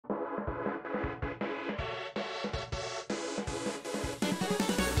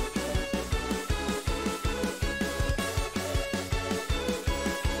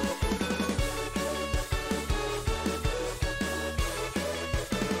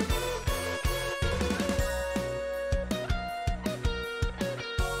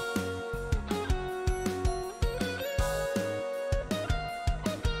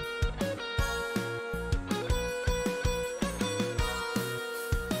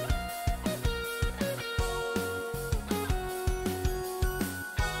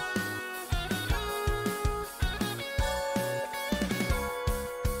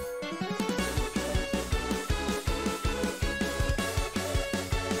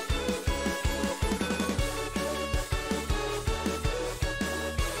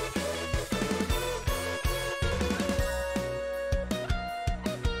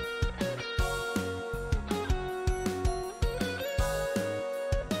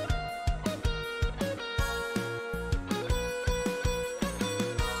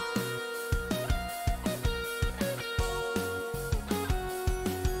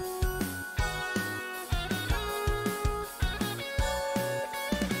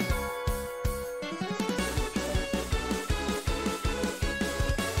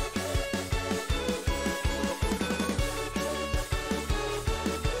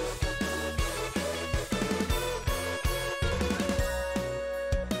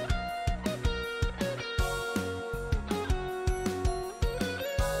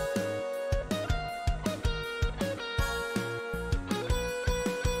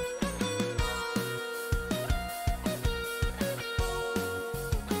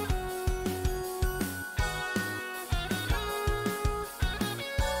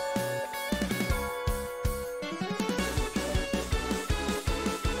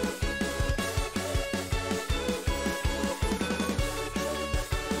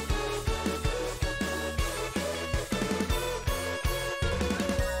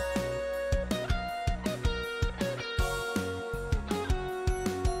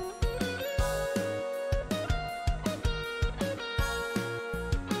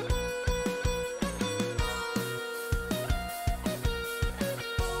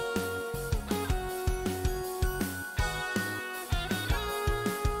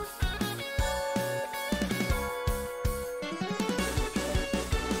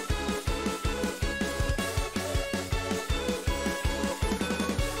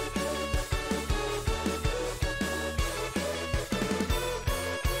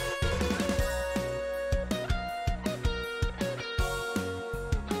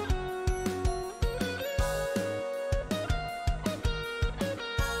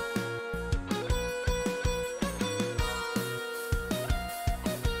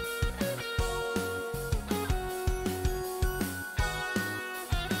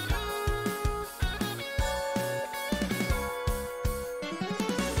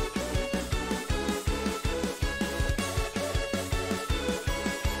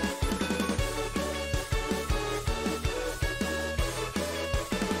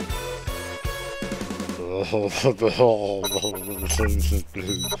Oh? Uh-oh.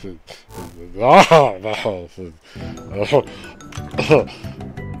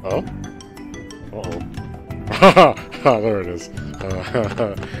 There it is.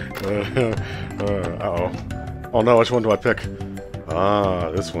 Uh-oh. Oh no, which one do I pick? Ah,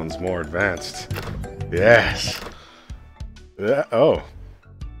 this one's more advanced. Yes! Yeah, oh.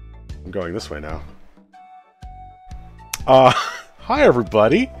 I'm going this way now. Hi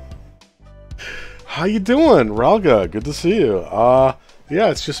everybody! How you doing? Ralga, good to see you. Yeah,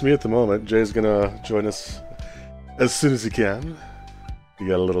 it's just me at the moment. Jay's gonna join us as soon as he can. He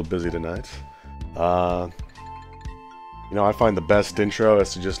got a little busy tonight. You know, I find the best intro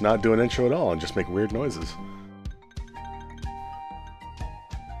is to just not do an intro at all and just make weird noises.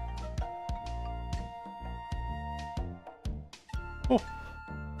 Oh.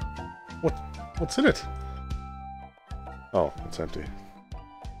 What's in it? Oh, it's empty.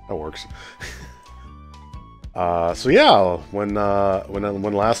 That works. So yeah, when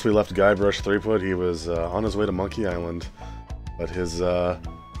last we left Guybrush Threepwood, he was on his way to Monkey Island, but his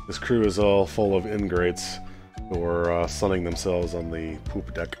crew is all full of ingrates who are sunning themselves on the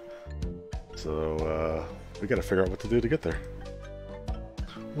poop deck. So we gotta figure out what to do to get there.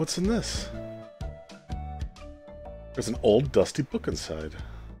 What's in this? There's an old dusty book inside.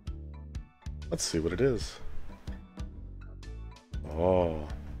 Let's see what it is. Oh,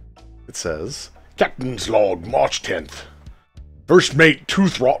 it says, Captain's Log, March 10th. First Mate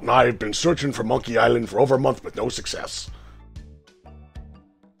Toothrot and I have been searching for Monkey Island for over a month with no success.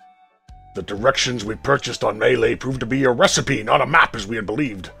 The directions we purchased on Melee proved to be a recipe, not a map as we had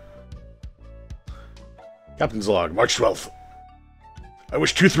believed. Captain's Log, March 12th. I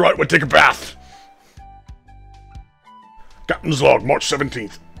wish Toothrot would take a bath. Captain's Log, March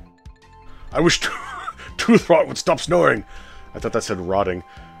 17th. I wish Toothrot would stop snoring. I thought that said rotting.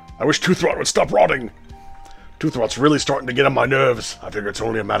 I wish Toothrot would stop rotting. Toothrot's really starting to get on my nerves. I figure it's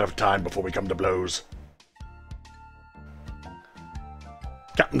only a matter of time before we come to blows.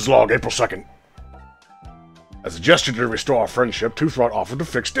 Captain's Log, April 2nd. As a gesture to restore our friendship, Toothrot offered to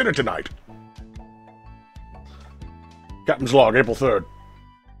fix dinner tonight. Captain's Log, April 3rd.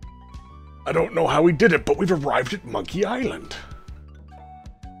 I don't know how we did it, but we've arrived at Monkey Island.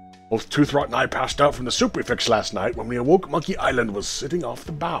 Both Toothrot and I passed out from the soup we fixed last night. When we awoke, Monkey Island was sitting off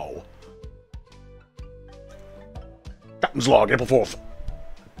the bow. Captain's Log, April 4th.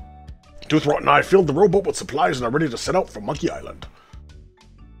 Toothrot and I filled the rowboat with supplies and are ready to set out for Monkey Island.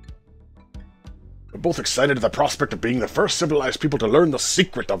 We're both excited at the prospect of being the first civilized people to learn the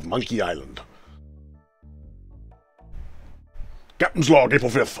secret of Monkey Island. Captain's Log,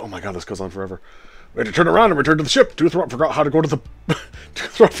 April 5th. Oh my god, this goes on forever. We had to turn around and return to the ship. Toothrot forgot how to go to the...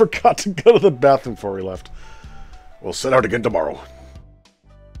 Toothrot forgot to go to the bathroom before we left. We'll set out again tomorrow.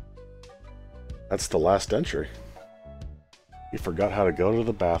 That's the last entry. He forgot how to go to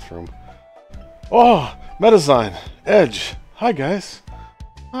the bathroom. Oh! Metazyme! Edge! Hi, guys!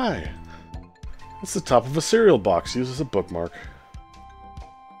 Hi! It's the top of a cereal box. Used as a bookmark.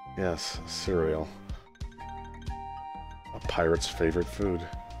 Yes, cereal. A pirate's favorite food.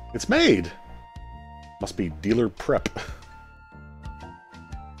 It's made! Must be dealer prep.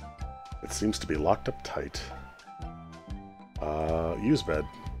 It seems to be locked up tight. Use bed.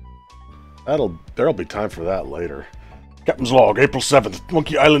 There'll be time for that later. Captain's Log, April 7th.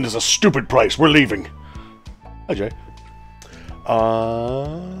 Monkey Island is a stupid place. We're leaving. Hi, Jay.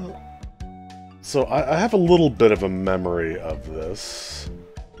 So I have a little bit of a memory of this.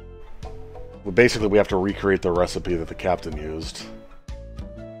 Well, basically, we have to recreate the recipe that the captain used.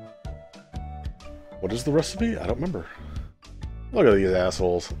 What is the recipe? I don't remember. Look at these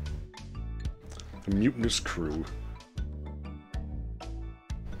assholes. The mutinous crew.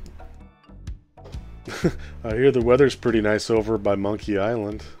 I hear the weather's pretty nice over by Monkey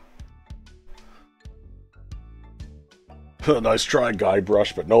Island. Nice try,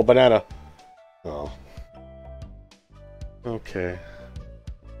 Guybrush, but no banana. Oh. Okay.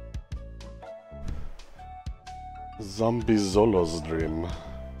 Zombie Zolo's dream.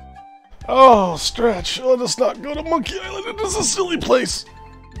 Oh, Stretch! Let us not go to Monkey Island. It is a silly place.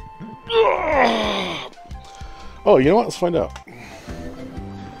 Oh, you know what? Let's find out.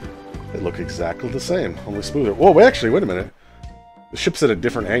 They look exactly the same, only smoother. Whoa, wait a minute. The ship's at a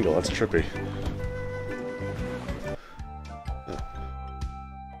different angle. That's trippy.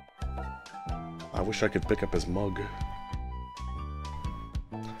 I wish I could pick up his mug.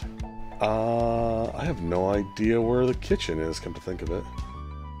 I have no idea where the kitchen is, come to think of it.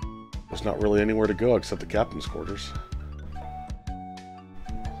 There's not really anywhere to go except the captain's quarters.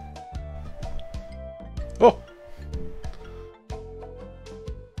 Oh!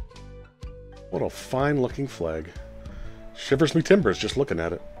 What a fine-looking flag. Shivers me timbers just looking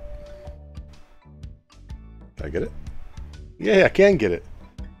at it. Can I get it? Yeah, I can get it.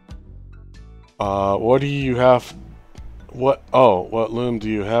 What do you have? What loom do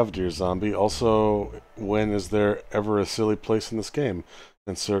you have, dear zombie? Also, when is there ever a silly place in this game?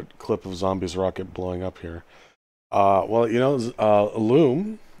 Insert clip of zombies rocket blowing up here. Well, you know,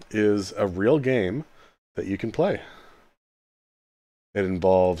 Loom is a real game that you can play. It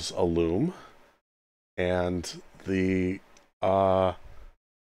involves a loom and the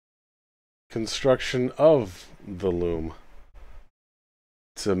construction of the loom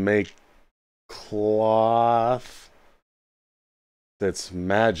to make cloth that's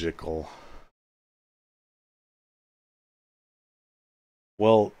magical.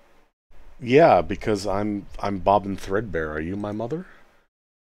 Well, yeah, because I'm Bobbin Threadbare. Are you my mother?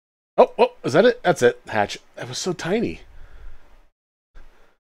 Oh, is that it? That's it. Hatch. That was so tiny.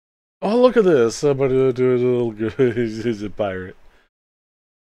 Oh, look at this. Somebody do a little good. He's a pirate.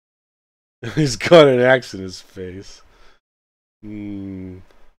 He's got an axe in his face.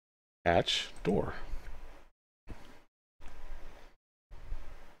 Hatch. Door.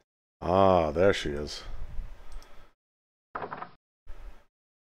 Ah, there she is.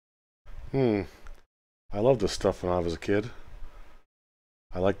 I loved this stuff when I was a kid.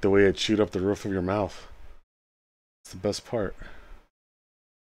 I liked the way it chewed up the roof of your mouth. It's the best part.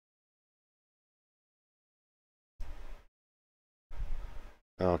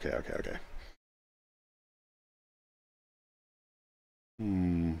 Okay.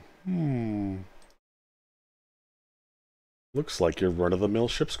 Looks like your run-of-the-mill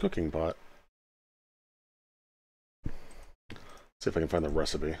ship's cooking pot. See if I can find the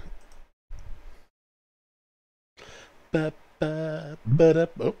recipe. Oh.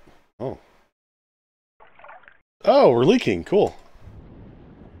 Oh, we're leaking. Cool.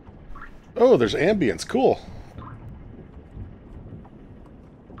 Oh, there's ambience. Cool.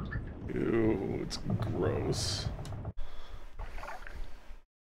 Ew, it's gross.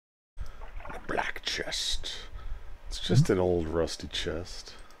 A black chest. It's just an old rusty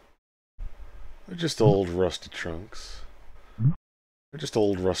chest. They're just old rusty trunks. They're just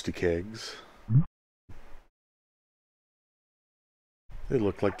old rusty kegs. They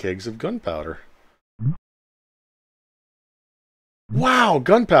look like kegs of gunpowder. Wow,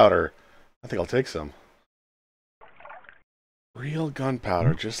 gunpowder! I think I'll take some. Real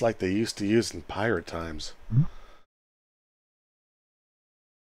gunpowder, just like they used to use in pirate times.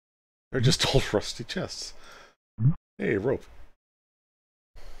 They're just old rusty chests. Hey, rope.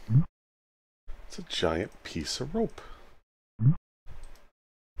 It's a giant piece of rope.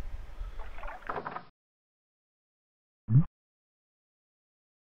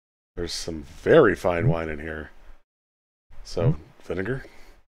 There's some very fine wine in here. So, vinegar?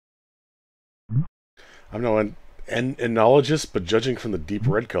 I'm no enologist, but judging from the deep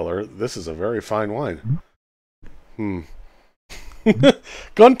red color, this is a very fine wine.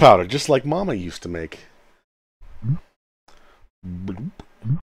 Gunpowder, just like Mama used to make. Bloop.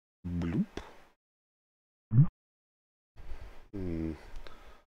 Bloop.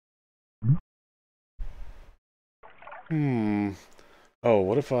 Oh,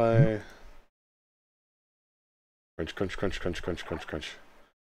 what if I... Crunch, crunch, crunch, crunch, crunch, crunch, crunch.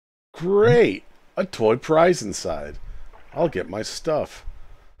 Great! A toy prize inside. I'll get my stuff.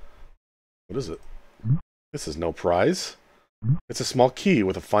 What is it? This is no prize. It's a small key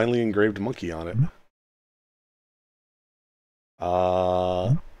with a finely engraved monkey on it.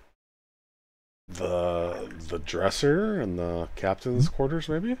 The dresser and the captain's quarters,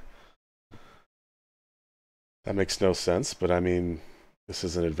 maybe? That makes no sense, but I mean, this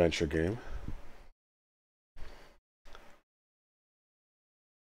is an adventure game.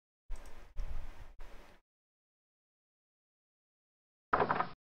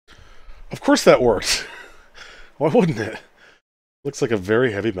 Of course that worked! Why wouldn't it? Looks like a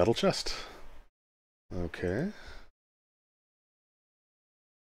very heavy metal chest. Okay.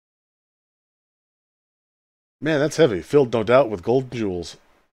 Man, that's heavy. Filled, no doubt, with gold and jewels.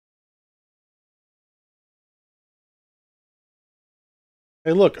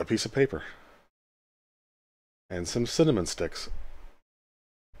 Hey, look, a piece of paper. And some cinnamon sticks.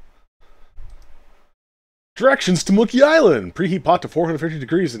 Directions to Monkey Island! Preheat pot to 450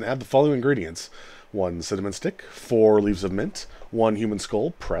 degrees and add the following ingredients. 1 cinnamon stick, 4 leaves of mint, 1 human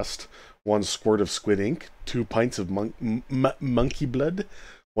skull, pressed, 1 squirt of squid ink, 2 pints of monkey blood,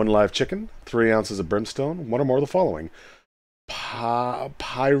 1 live chicken, 3 ounces of brimstone, 1 or more of the following. Pyridoxine,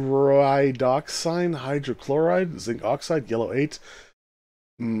 hydrochloride, zinc oxide, yellow 8,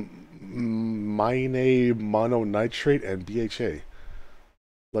 mine mononitrate, and BHA.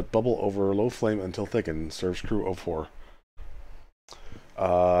 Let bubble over low flame until thickened. Serves crew 04.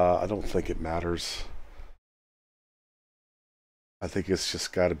 I don't think it matters. I think it's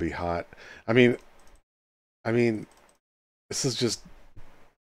just got to be hot. I mean, this is just...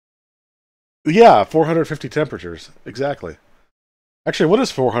 Yeah, 450 temperatures. Exactly. Actually, what is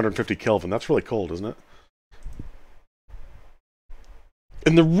 450 Kelvin? That's really cold, isn't it?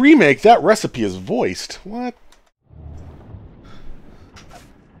 In the remake, that recipe is voiced. What?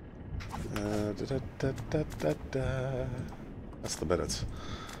 That's the minutes.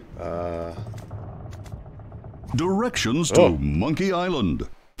 Directions to Monkey Island.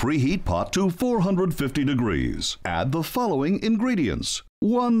 Preheat pot to 450 degrees. Add the following ingredients.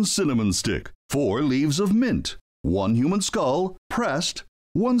 1 cinnamon stick, 4 leaves of mint, 1 human skull, pressed,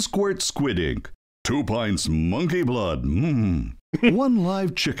 1 squirt squid ink, 2 pints monkey blood, 1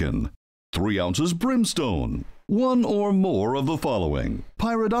 live chicken, 3 ounces brimstone, 1 or more of the following.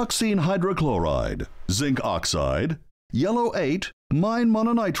 Pyridoxine hydrochloride, zinc oxide, yellow 8, mine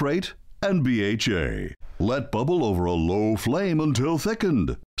mononitrate, and BHA. Let bubble over a low flame until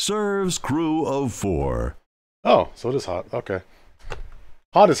thickened. Serves crew of 4. Oh, so it is hot. Okay.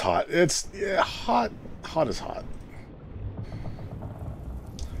 Hot is hot. It's hot. Hot is hot.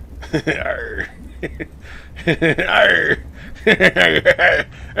 Arr. Arr.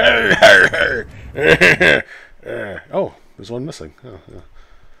 Oh, there's one missing. Oh, yeah.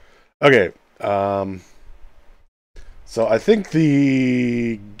 Okay. So I think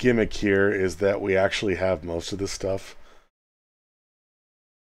the gimmick here is that we actually have most of this stuff.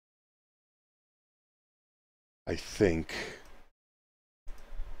 I think.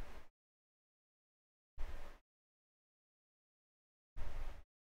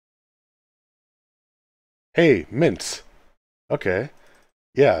 Hey, mint. Okay.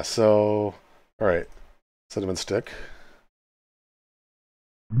 Yeah, so... Alright. Cinnamon stick.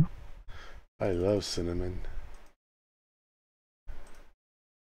 I love cinnamon.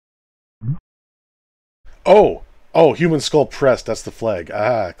 Oh! Oh, human skull pressed. That's the flag.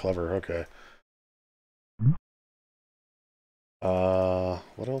 Ah, clever. Okay.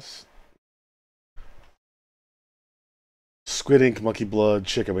 What else? Squid ink, monkey blood,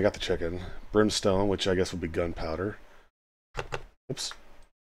 chicken. We got the chicken. Brimstone, which I guess would be gunpowder. Oops.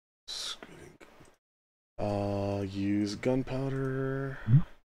 Squid ink. Use gunpowder.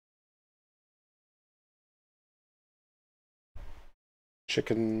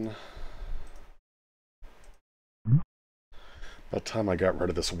 Chicken. About time I got rid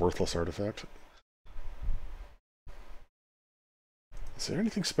of this worthless artifact. Is there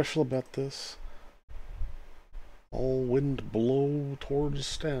anything special about this? All wind blow towards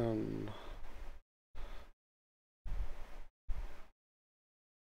stand.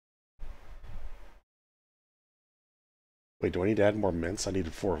 Wait, do I need to add more mints? I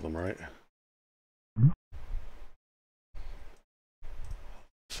needed 4 of them, right?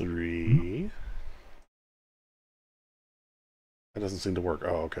 3. That doesn't seem to work.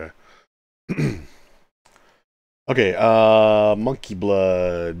 Oh, okay. Okay, monkey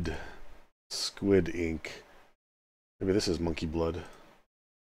blood. Squid ink. Maybe this is monkey blood.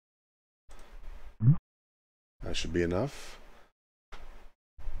 That should be enough.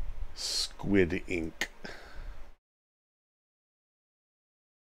 Squid ink.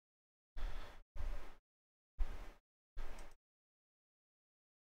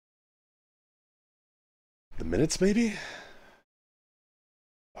 The minutes, maybe?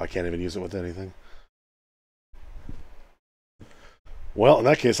 I can't even use it with anything. Well, in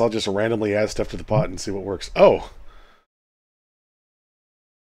that case, I'll just randomly add stuff to the pot and see what works. Oh!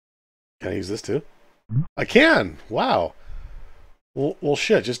 Can I use this too? I can! Wow! Well,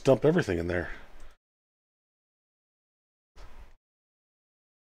 shit, just dump everything in there.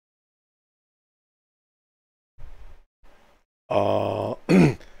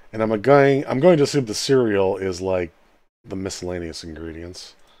 And I'm going to assume the cereal is like the miscellaneous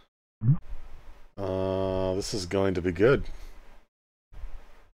ingredients. This is going to be good.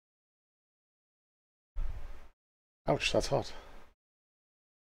 Ouch, that's hot.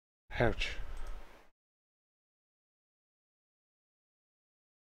 Ouch.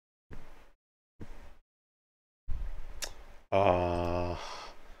 Over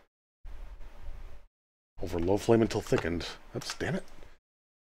low flame until thickened. Oops, damn it.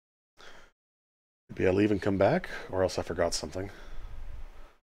 Maybe I'll leave and come back, or else I forgot something.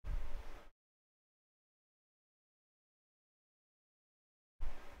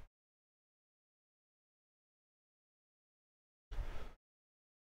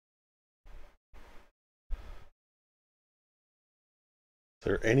 Is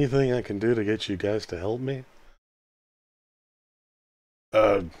there anything I can do to get you guys to help me?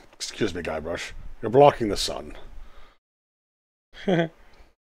 Excuse me, Guybrush. You're blocking the sun. It's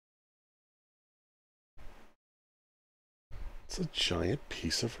a giant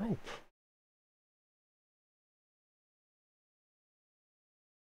piece of rope.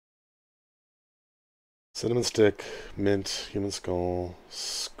 Cinnamon stick, mint, human skull,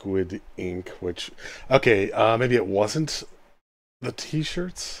 squid ink, which... Okay, maybe it wasn't the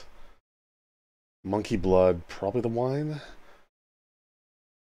t-shirts? Monkey blood, probably the wine?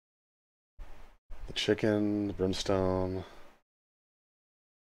 The chicken, the brimstone...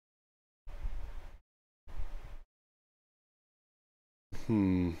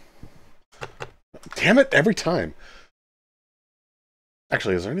 Damn it, every time!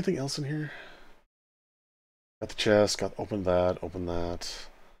 Actually, is there anything else in here? Got the chest, open that.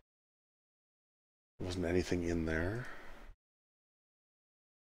 There wasn't anything in there.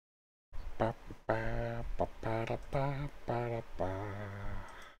 Well,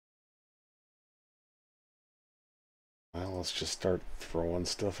 let's just start throwing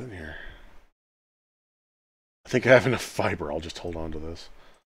stuff in here. I think I have enough fiber. I'll just hold on to this.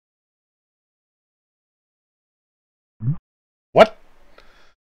 What?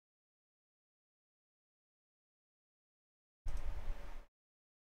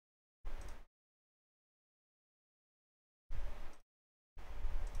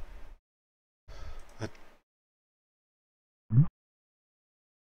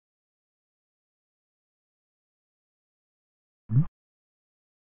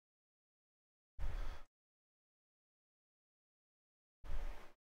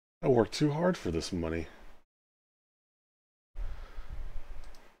 I worked too hard for this money.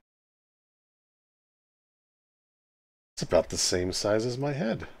 It's about the same size as my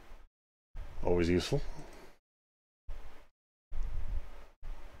head. Always useful.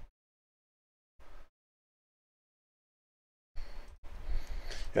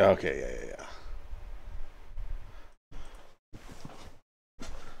 Yeah, okay, yeah.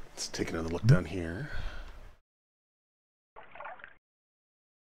 Let's take another look down here.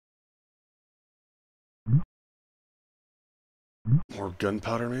 More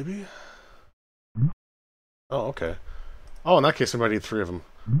gunpowder, maybe? Oh, okay. Oh, in that case, I might need 3 of them.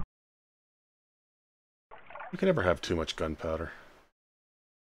 You can never have too much gunpowder.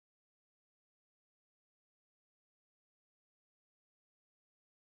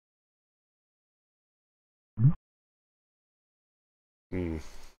 Hmm.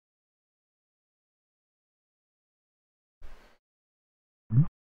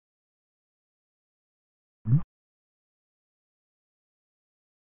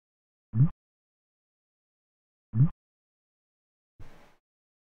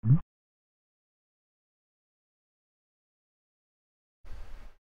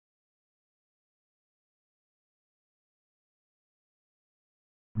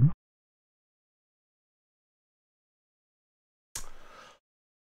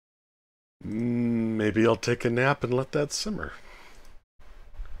 Maybe I'll take a nap and let that simmer.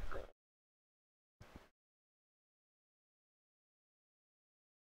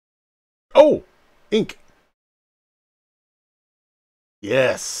 Oh! Ink!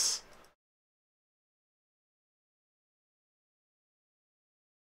 Yes!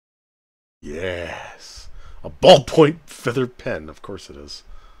 Yes! A ballpoint feather pen, of course it is.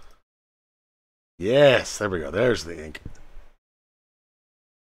 Yes, there we go. There's the ink.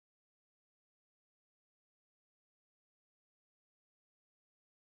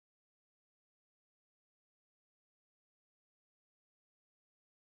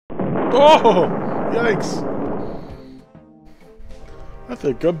 Oh! Yikes! I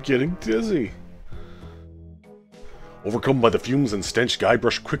think I'm getting dizzy. Overcome by the fumes and stench,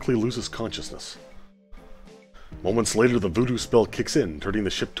 Guybrush quickly loses consciousness. Moments later, the voodoo spell kicks in, turning the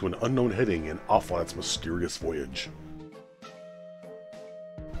ship to an unknown heading and off on its mysterious voyage.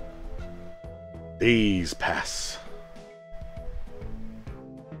 Days pass.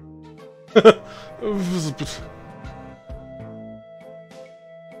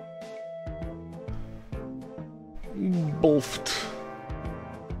 Bulfed.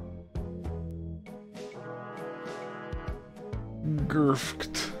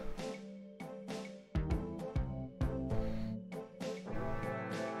 Gurfed.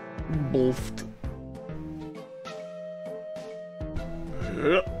 Bulfed.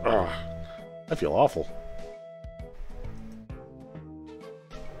 I feel awful.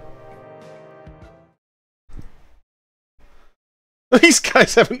 These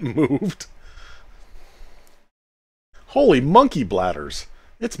guys haven't moved. Holy monkey bladders.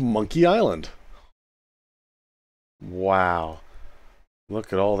 It's Monkey Island. Wow.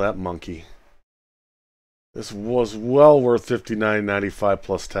 Look at all that monkey. This was well worth $59.95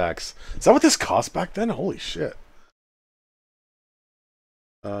 plus tax. Is that what this cost back then? Holy shit.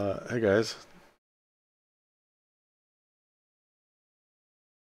 Hey guys.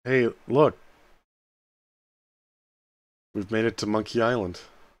 Hey, look. We've made it to Monkey Island.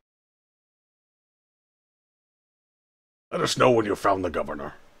 Let us know when you found the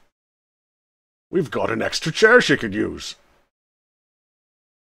governor. We've got an extra chair she could use.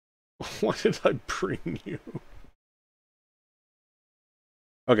 Why did I bring you?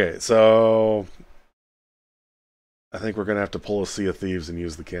 Okay, so I think we're going to have to pull a Sea of Thieves and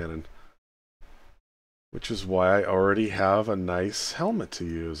use the cannon. Which is why I already have a nice helmet to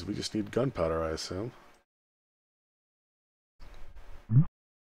use. We just need gunpowder, I assume.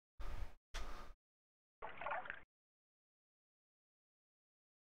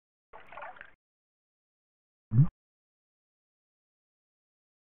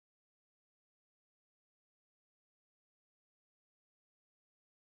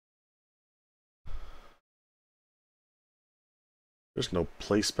 There's no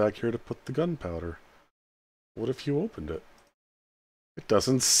place back here to put the gunpowder. What if you opened it? It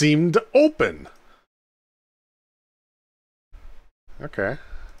doesn't seem to open. Okay.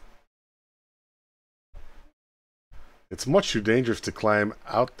 It's much too dangerous to climb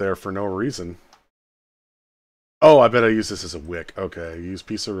out there for no reason. Oh, I bet I use this as a wick. Okay, use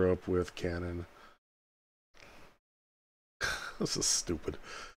piece of rope with cannon. This is stupid.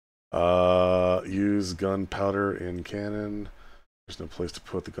 Use gunpowder in cannon. There's no place to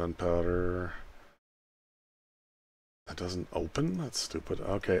put the gunpowder. That doesn't open? That's stupid.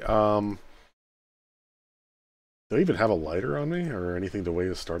 Okay, do I even have a lighter on me or anything to way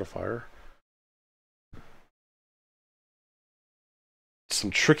to start a fire?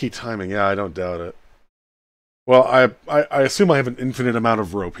 Some tricky timing. Yeah, I don't doubt it. Well, I assume I have an infinite amount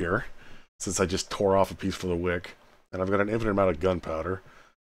of rope here, since I just tore off a piece for the wick. And I've got an infinite amount of gunpowder.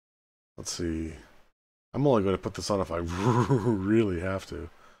 Let's see. I'm only going to put this on if I really have to.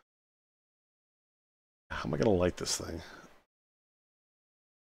 How am I going to light this thing?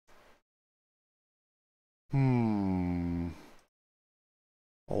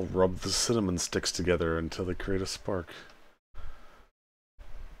 I'll rub the cinnamon sticks together until they create a spark.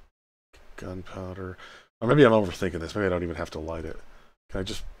 Gunpowder. Or maybe I'm overthinking this. Maybe I don't even have to light it. Can I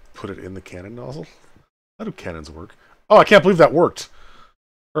just put it in the cannon nozzle? How do cannons work? Oh, I can't believe that worked.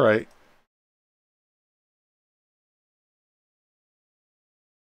 Alright.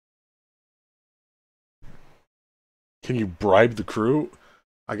 Can you bribe the crew?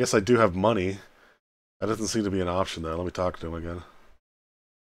 I guess I do have money. That doesn't seem to be an option, though. Let me talk to him again.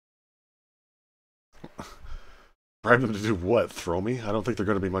 Bribe them to do what? Throw me? I don't think they're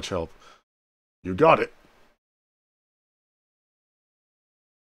going to be much help. You got it.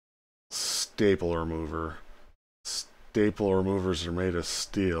 Staple remover. Staple removers are made of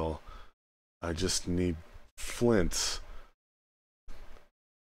steel. I just need flints.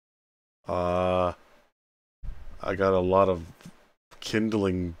 I got a lot of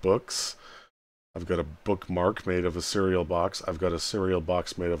kindling books. I've got a bookmark made of a cereal box. I've got a cereal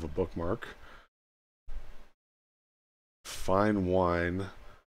box made of a bookmark. Fine wine.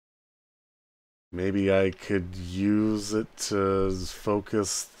 Maybe I could use it to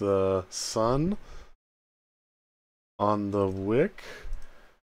focus the sun on the wick.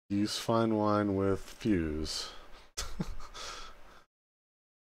 Use fine wine with fuse.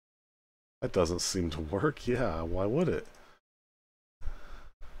 That doesn't seem to work. Yeah, why would it?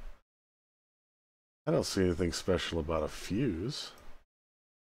 I don't see anything special about a fuse.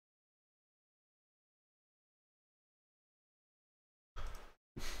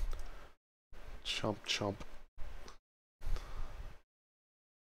 Chomp chomp.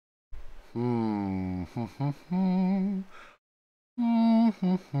 Hmm.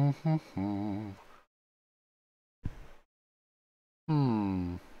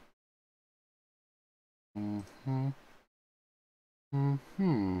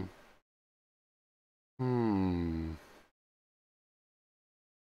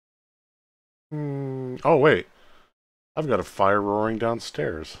 Oh, wait. I've got a fire roaring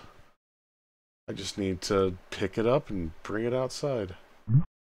downstairs. I just need to pick it up and bring it outside.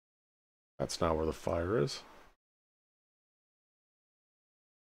 That's not where the fire is.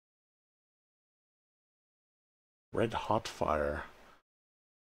 Red hot fire.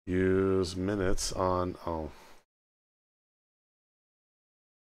 Use minutes on... Oh.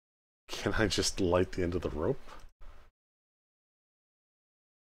 Can I just light the end of the rope?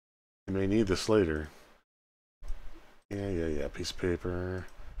 I may need this later. Yeah. Piece of paper.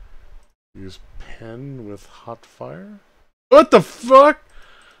 Use pen with hot fire? What the fuck?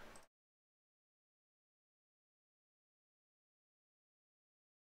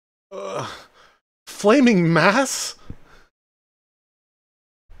 Flaming mass?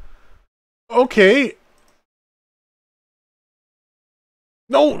 Okay.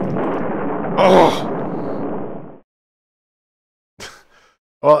 No! Oh!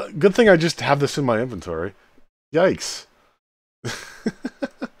 Well, good thing I just have this in my inventory. Yikes.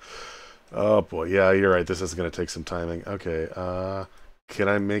 Oh boy, yeah, you're right. This is going to take some timing. Okay, can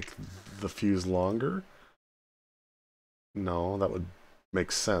I make the fuse longer? No, that would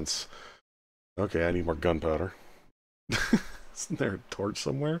make sense. Okay, I need more gunpowder. Isn't there a torch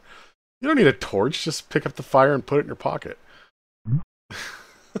somewhere? You don't need a torch, just pick up the fire and put it in your pocket.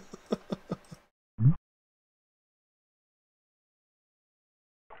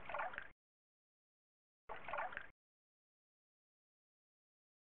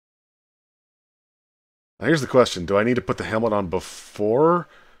 Now here's the question. Do I need to put the helmet on before,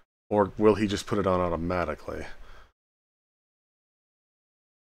 or will he just put it on automatically?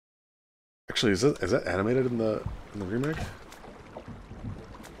 Actually, is that animated in the remake?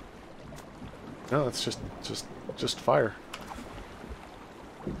 No, it's just fire.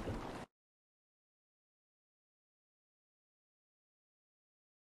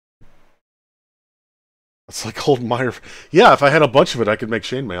 It's like old Meyer. Yeah, if I had a bunch of it, I could make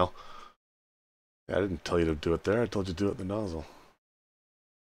chainmail. Yeah, I didn't tell you to do it there. I told you to do it in the nozzle.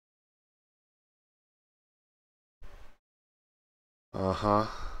 Uh-huh.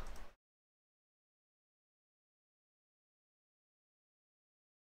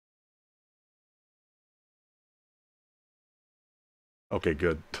 Okay,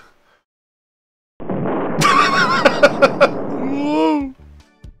 good.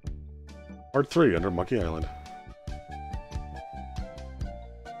 Part 3, Under Monkey Island.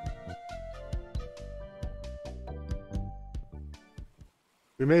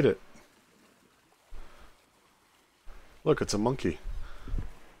 We made it. Look, it's a monkey.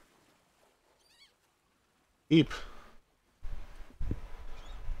 Eep.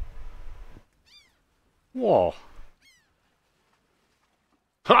 Whoa.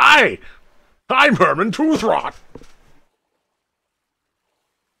 Hi! I'm Herman Toothrot.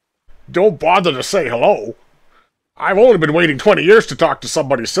 Don't bother to say hello. I've only been waiting 20 years to talk to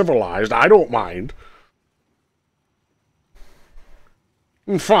somebody civilized. I don't mind.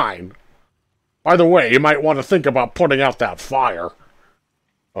 Fine. By the way, you might want to think about putting out that fire.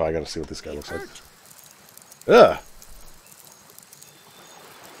 Oh, I gotta see what this guy looks like. Ugh.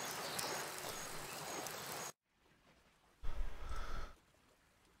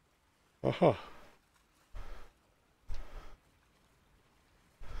 Uh-huh.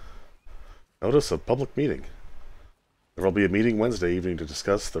 Notice of public meeting. There will be a meeting Wednesday evening to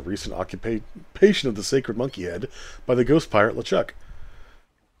discuss the recent occupation of the sacred monkey head by the ghost pirate LeChuck,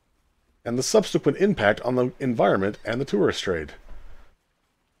 and the subsequent impact on the environment and the tourist trade.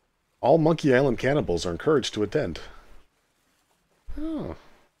 All Monkey Island cannibals are encouraged to attend. Oh,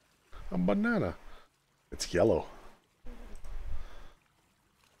 a banana. It's yellow.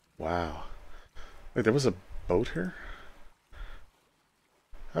 Wow. Wait, there was a boat here?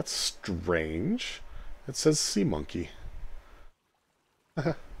 That's strange. It says sea monkey.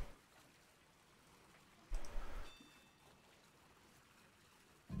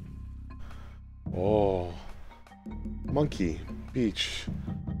 Oh. Monkey. Beach.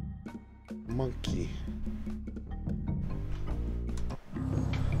 Monkey.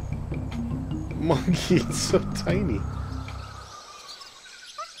 Monkey, it's so tiny.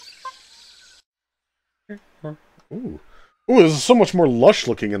 Ooh. Ooh, this is so much more lush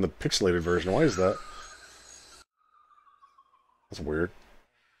looking in the pixelated version. Why is that? That's weird.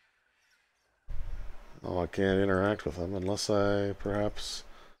 Oh, I can't interact with them unless I perhaps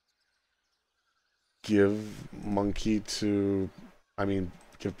give monkey to... I mean,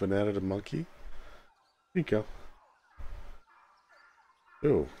 give banana to monkey? Here you go.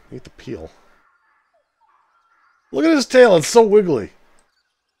 Ooh, eat the peel. Look at his tail, it's so wiggly.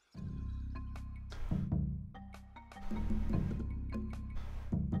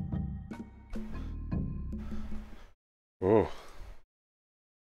 Oh.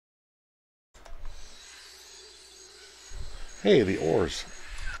 Hey, the oars.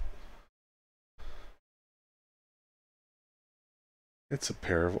 It's a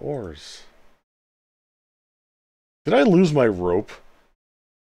pair of oars. Did I lose my rope?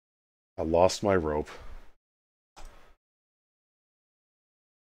 I lost my rope.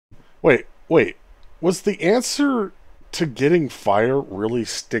 Wait. Was the answer to getting fire really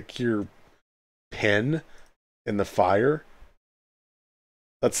stick your pen in the fire?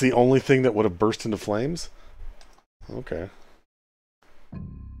 That's the only thing that would have burst into flames? Okay.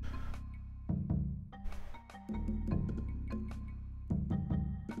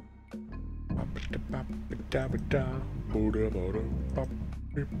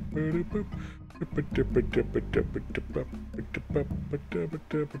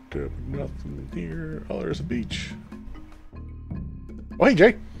 Nothing here. Oh, there's a beach. Oh, hey,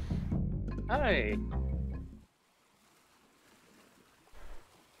 Jay. Hi.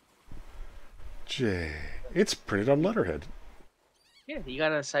 Jay. It's printed on letterhead. Yeah, you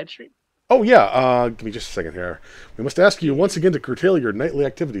got a side street? Oh, yeah. Give me just a second here. We must ask you once again to curtail your nightly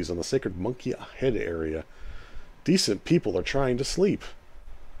activities on the sacred Monkey Head area. Decent people are trying to sleep.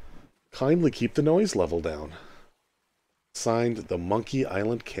 Kindly keep the noise level down. Signed, the Monkey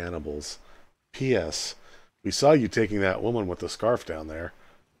Island Cannibals. P.S. We saw you taking that woman with the scarf down there.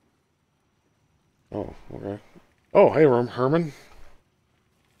 Oh, okay. Oh, hey, Herman.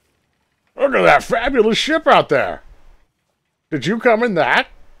 Look at that fabulous ship out there. Did you come in that?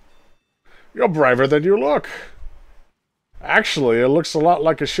 You're braver than you look. Actually, it looks a lot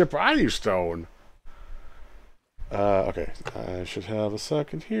like a ship I used to own. Okay. I should have a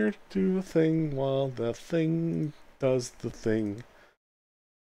second here to do the thing while the thing does the thing.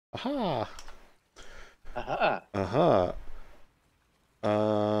 Aha! Aha. Aha.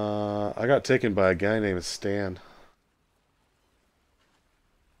 I got taken by a guy named Stan.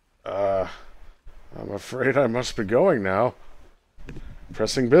 I'm afraid I must be going now.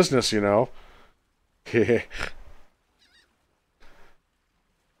 Pressing business, you know. Yeah,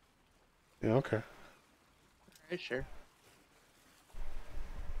 okay. Alright, sure.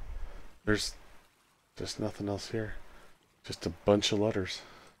 There's nothing else here. Just a bunch of letters.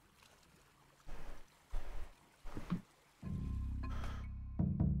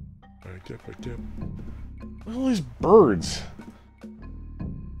 Look at all these birds.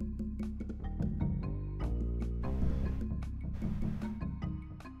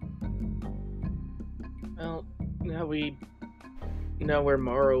 Well, now we know where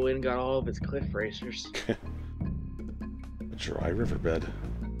Morrowind got all of its cliff racers. A dry riverbed.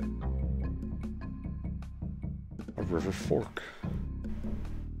 A river fork.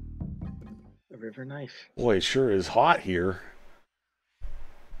 A river knife. Boy, it sure is hot here.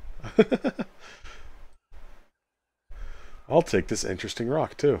 I'll take this interesting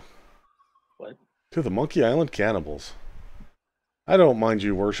rock, too. What? To the Monkey Island Cannibals. I don't mind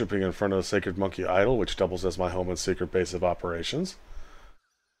you worshipping in front of the sacred monkey idol, which doubles as my home and secret base of operations.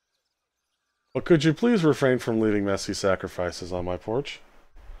 But could you please refrain from leaving messy sacrifices on my porch?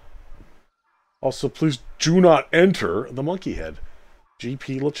 Also, please do not enter the monkey head.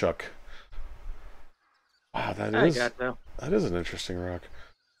 G.P. LeChuck. Wow, that is an interesting rock.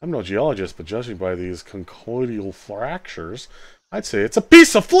 I'm no geologist, but judging by these conchoidal fractures, I'd say it's a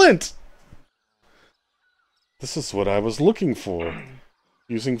piece of flint! This is what I was looking for.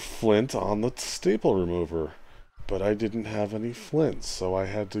 Using flint on the staple remover. But I didn't have any flint, so I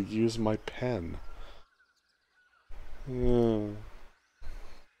had to use my pen. I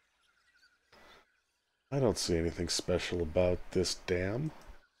don't see anything special about this dam.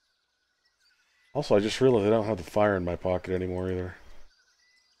 Also, I just realized I don't have the fire in my pocket anymore either.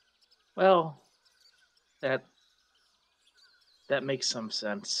 Well, that makes some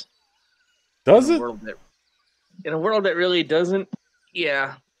sense. Does it? In a world that really doesn't,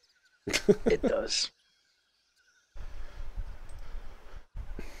 yeah, it does.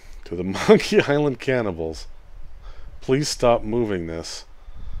 To the Monkey Island Cannibals. Please stop moving this.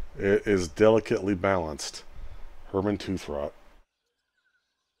 It is delicately balanced. Herman Toothrot.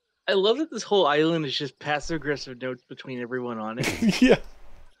 I love that this whole island is just passive-aggressive notes between everyone on it. Yeah.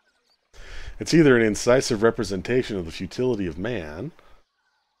 It's either an incisive representation of the futility of man,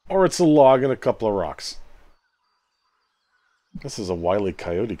 or it's a log and a couple of rocks. This is a Wile E.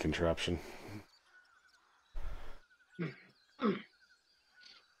 Coyote contraption.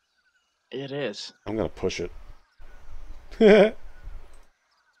 It is. I'm gonna push it.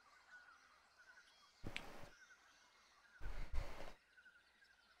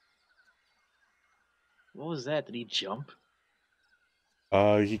 What was that? Did he jump?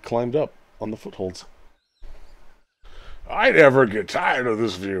 He climbed up on the footholds. I never get tired of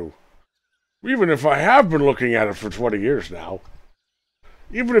this view. Even if I have been looking at it for 20 years now.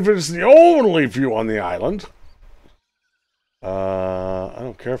 Even if it's the only view on the island. I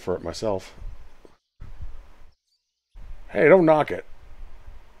don't care for it myself. Hey, don't knock it.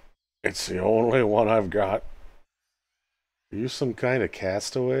 It's the only one I've got. Are you some kind of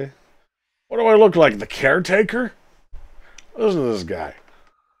castaway? What do I look like, the caretaker? Listen to this guy.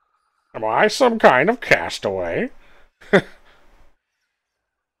 Am I some kind of castaway? Who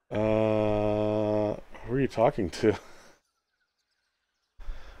are you talking to?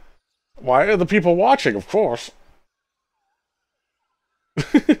 Why are the people watching, of course?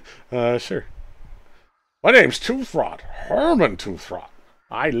 Sure. My name's Toothrot, Herman Toothrot.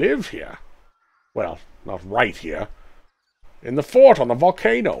 I live here. Well, not right here. In the fort on the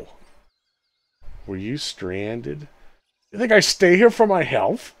volcano. Were you stranded? You think I stay here for my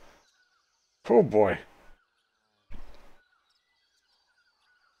health? Oh boy.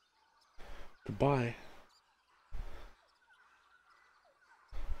 Goodbye.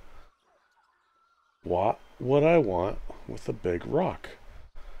 What would I want with a big rock?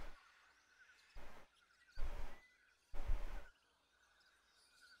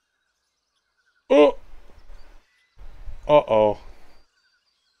 Oh! Uh-oh.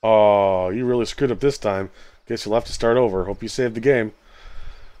 Oh, you really screwed up this time. Guess you'll have to start over. Hope you saved the game.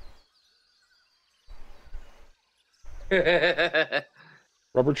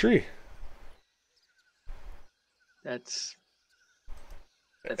 Rubber tree. That's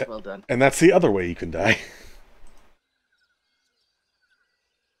well done. And that's the other way you can die.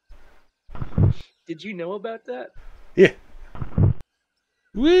 Did you know about that? Yeah.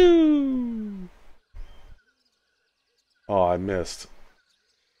 Woo! Oh, I missed.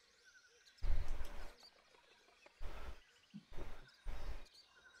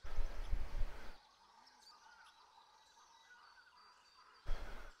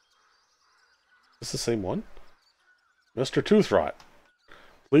 Is this the same one? Mr. Toothrot,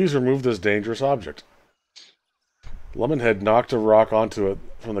 please remove this dangerous object. Lemonhead knocked a rock onto it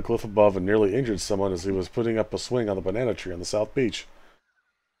from the cliff above and nearly injured someone as he was putting up a swing on the banana tree on the South Beach.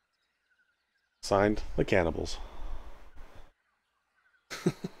 Signed, the Cannibals.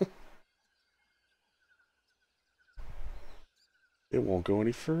 It won't go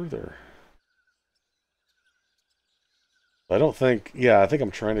any further. I don't think... Yeah, I think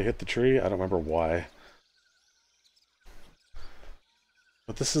I'm trying to hit the tree. I don't remember why.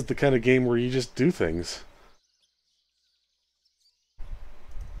 But this is the kind of game where you just do things.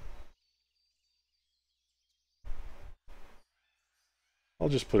 I'll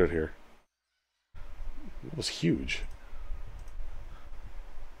just put it here. It was huge.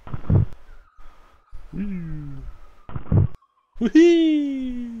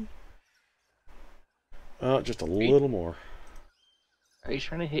 Whee! Just a little more. Are you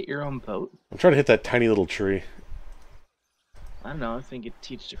trying to hit your own boat? I'm trying to hit that tiny little tree. I don't know. I think it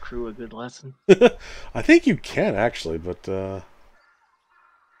teaches the crew a good lesson. I think you can, actually, but...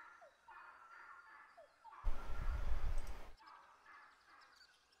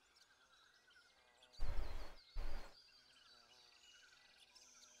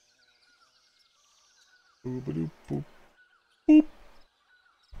 Boop-a-doop, boop. Boop.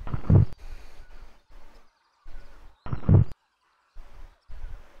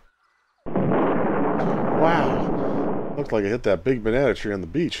 Wow. Looked like I hit that big banana tree on the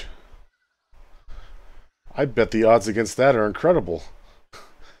beach. I bet the odds against that are incredible.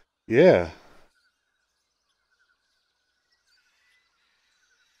 Yeah.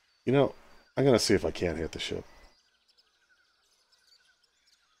 You know, I'm going to see if I can hit the ship.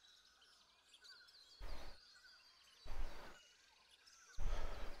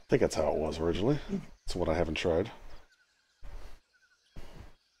 I think that's how it was originally. That's what I haven't tried.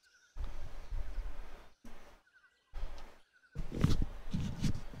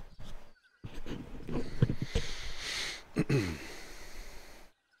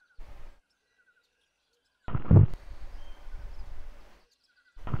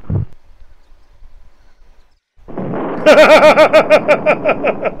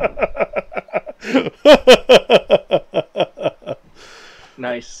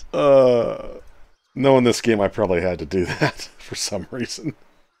 Nice. Knowing this game, I probably had to do that for some reason.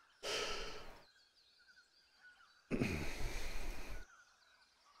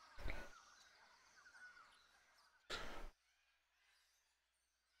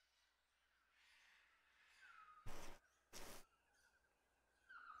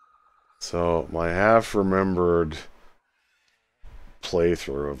 So, my half-remembered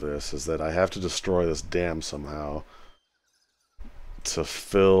playthrough of this is that I have to destroy this dam somehow to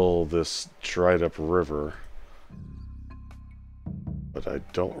fill this dried-up river. But I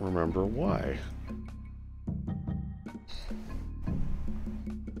don't remember why.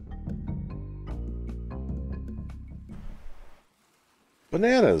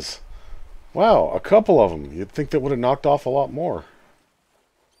 Bananas! Wow, a couple of them. You'd think that would have knocked off a lot more.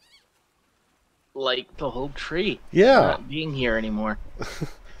 Like the whole tree. Yeah. Not being here anymore.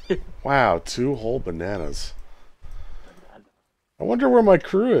 Wow, 2 whole bananas. I wonder where my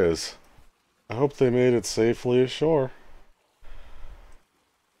crew is. I hope they made it safely ashore.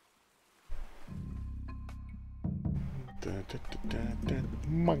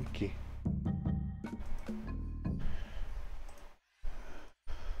 Monkey.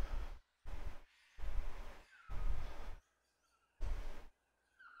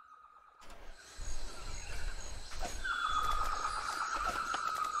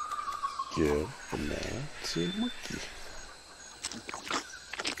 give banana to monkey.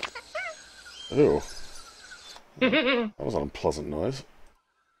 Ew. That was an unpleasant noise.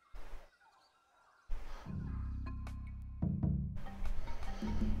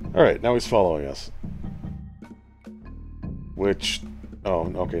 Alright, now he's following us. Which...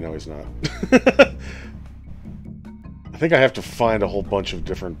 Oh, okay, no he's not. I think I have to find a whole bunch of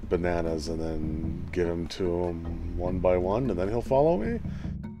different bananas and then give them to him one by one, and then he'll follow me?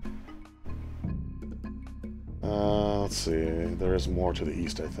 Let's see. There is more to the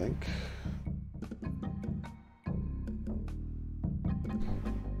east, I think.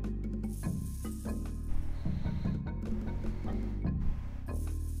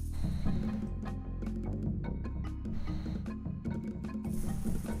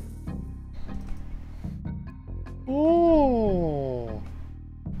 Oh!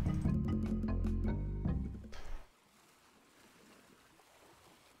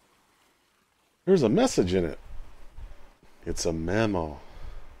 There's a message in it. It's a memo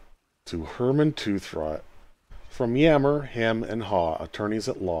to Herman Toothrot from Yammer, Ham, and Haw, attorneys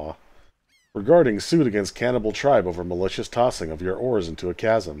at law, regarding suit against Cannibal Tribe over malicious tossing of your oars into a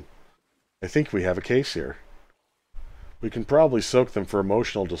chasm. I think we have a case here. We can probably soak them for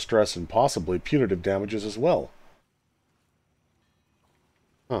emotional distress and possibly punitive damages as well.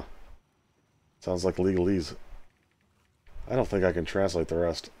 Huh. Sounds like legalese. I don't think I can translate the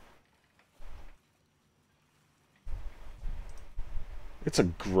rest. It's a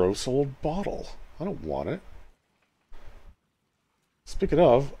gross old bottle. I don't want it. Speaking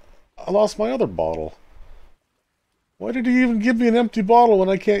of, I lost my other bottle. Why did he even give me an empty bottle when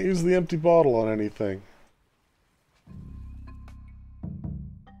I can't use the empty bottle on anything?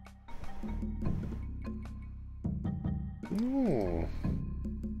 Oh.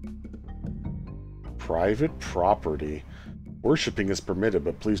 Private property. Worshipping is permitted,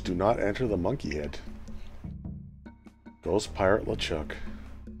 but please do not enter the monkey head. Ghost Pirate LeChuck.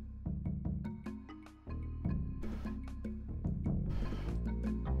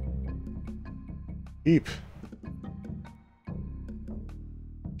 Eep.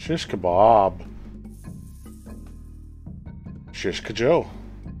 Shish kebab. Shish kajo.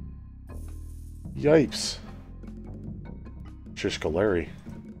 Yipes. Shish Larry.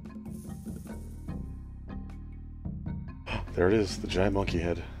 There it is, the giant monkey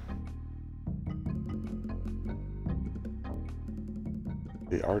head.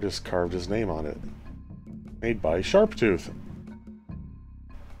 The artist carved his name on it. Made by Sharptooth.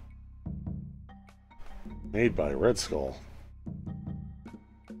 Made by Red Skull.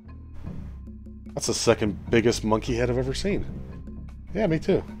 That's the second biggest monkey head I've ever seen. Yeah, me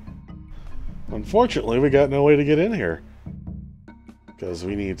too. Unfortunately, we got no way to get in here. Because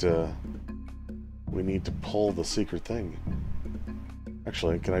we need to pull the secret thing.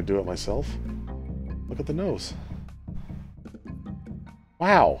 Actually, can I do it myself? Look at the nose.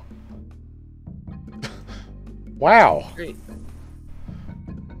 Wow. Wow. Great.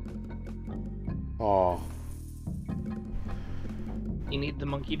 Aw. You need the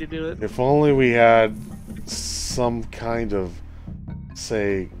monkey to do it? If only we had some kind of,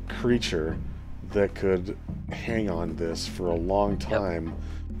 say, creature that could hang on this for a long time,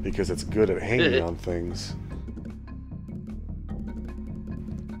 because it's good at hanging on things.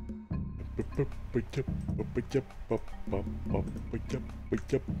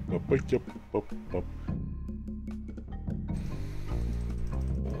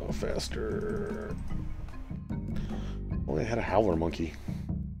 Oh, faster. Only had a howler monkey.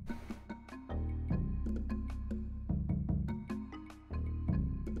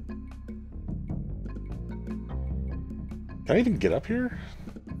 Can I even get up here?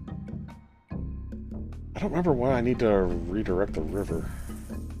 I don't remember why I need to redirect the river.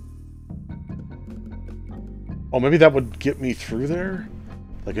 Oh, maybe that would get me through there?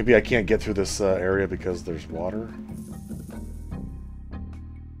 Like, maybe I can't get through this area because there's water?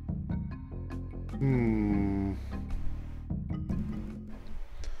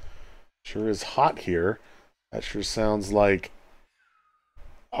 Sure is hot here. That sure sounds like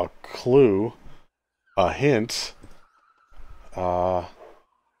a clue. A hint. I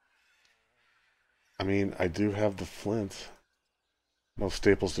mean, I do have the flint. No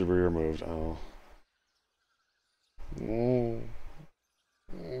staples to be removed. Oh.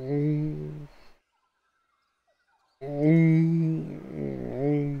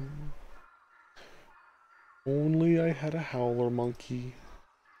 Only I had a howler monkey.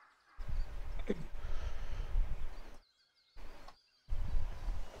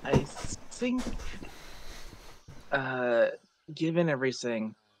 I think, given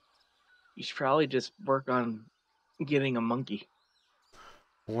everything, you should probably just work on getting a monkey.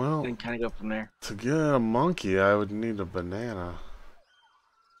 Well, and kind of go from there. to get a monkey, I would need a banana.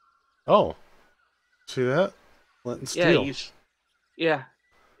 Oh, see that? Flint and steel. Yeah,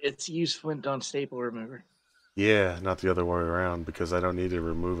 it's use flint on staple remover. Yeah, not the other way around, because I don't need to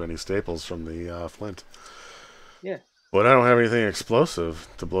remove any staples from the flint. Yeah. But I don't have anything explosive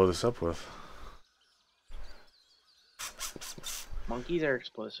to blow this up with. Monkeys are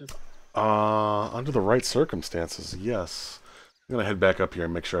explosive. Under the right circumstances, yes. I'm gonna head back up here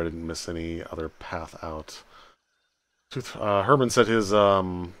and make sure I didn't miss any other path out. Herman said his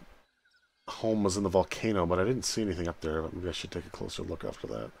home was in the volcano, but I didn't see anything up there. Maybe I should take a closer look after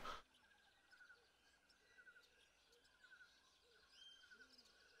that.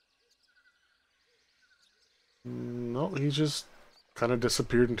 No, he just kind of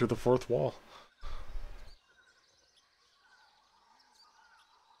disappeared into the fourth wall.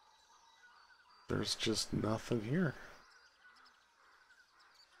 There's just nothing here.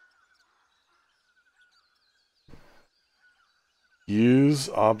 Use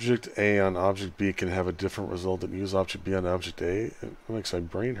object A on object B can have a different result than use object B on object A. It makes my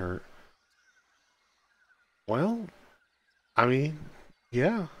brain hurt. Well, I mean,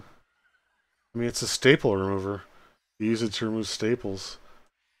 yeah. I mean, it's a staple remover. You use it to remove staples.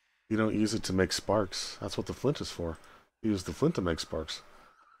 You don't use it to make sparks. That's what the flint is for. You use the flint to make sparks.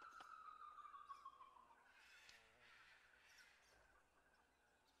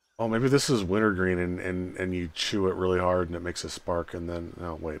 Oh, maybe this is wintergreen and you chew it really hard and it makes a spark and then...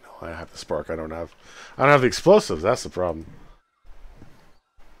 Oh, wait, no, I have the spark. I don't have the explosives. That's the problem.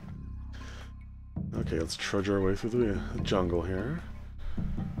 Okay, let's trudge our way through the jungle here.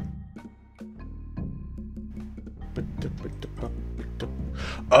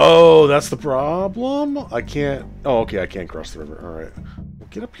 Oh, that's the problem? I can't... Oh, okay, I can't cross the river. Alright. Well,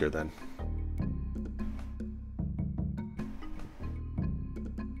 get up here then.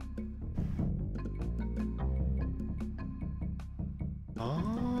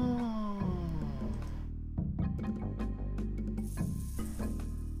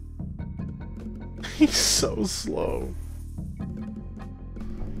 He's so slow.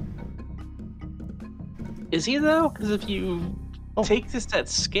 Is he though? Because if you take this at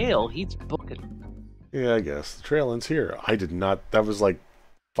scale, he's booking. Yeah, I guess. The trail ends here. I did not... That was like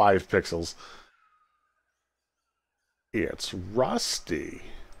 5 pixels. It's rusty.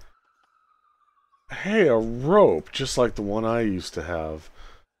 Hey, a rope, just like the one I used to have.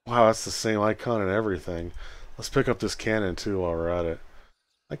 Wow, that's the same icon and everything. Let's pick up this cannon too while we're at it.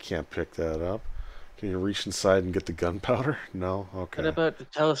 I can't pick that up. Can you reach inside and get the gunpowder? No? Okay. What about the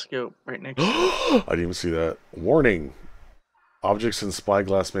telescope right next to it? I didn't even see that. Warning! Objects in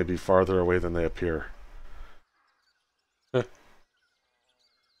spyglass may be farther away than they appear.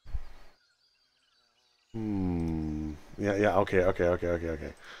 Yeah,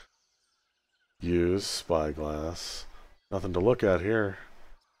 okay. Use spyglass. Nothing to look at here.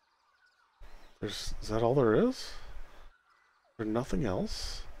 Is that all there is? There's nothing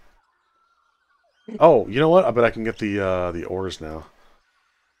else? Oh, you know what? I bet I can get the ores now.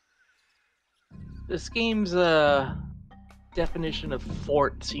 This game's definition of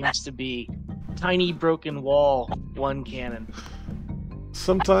fort seems to be tiny broken wall, one cannon.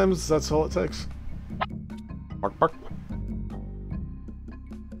 Sometimes that's all it takes. Bark, bark.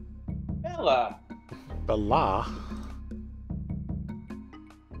 Bella. Bella.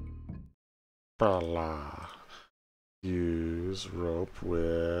 Bella. Use rope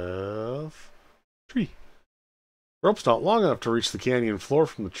with tree. Rope's not long enough to reach the canyon floor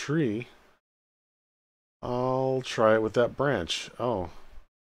from the tree. I'll try it with that branch. Oh.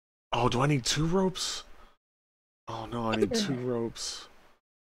 Oh, do I need 2 ropes? Oh no, I need 2 ropes.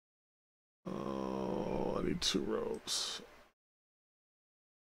 Oh, I need 2 ropes.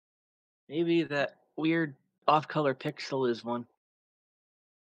 Maybe that weird off-color pixel is one.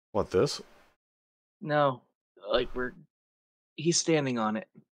 What, this? No, like he's standing on it.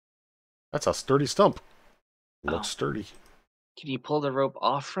 That's a sturdy stump. Looks Oh. sturdy. Can you pull the rope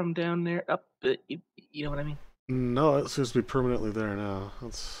off from down there? Up, you know what I mean? No, it seems to be permanently there now.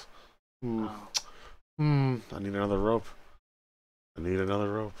 That's... Oh. I need another rope. I need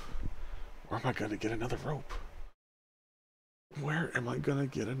another rope. Where am I going to get another rope? Where am I going to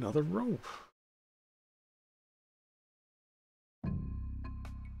get another rope?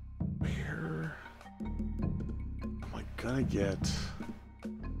 Where am I going to get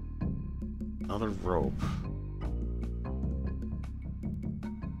another rope?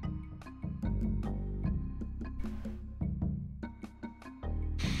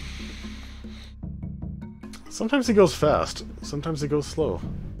 Sometimes he goes fast, sometimes he goes slow.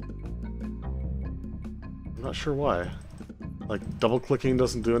 I'm not sure why. Like, double-clicking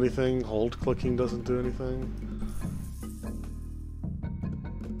doesn't do anything, hold-clicking doesn't do anything.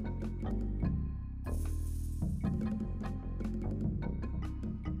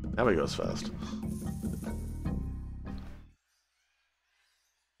 Now he goes fast.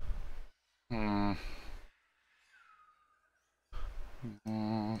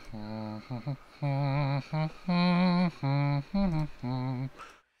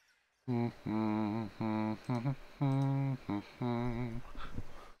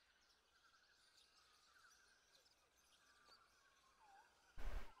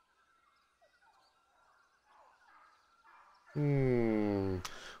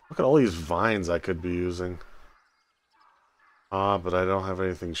 Look at all these vines I could be using. Ah, but I don't have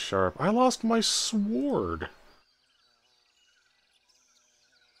anything sharp. I lost my sword.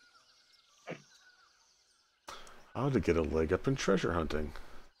 How to get a leg up in treasure hunting.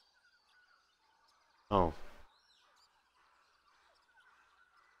 Oh.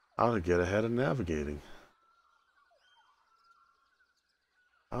 How to get ahead in navigating.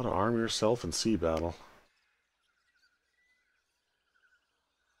 How to arm yourself in sea battle.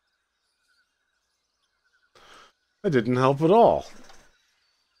 That didn't help at all.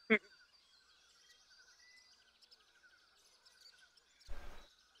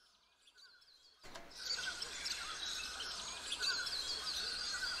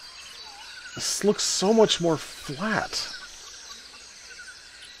 This looks so much more flat.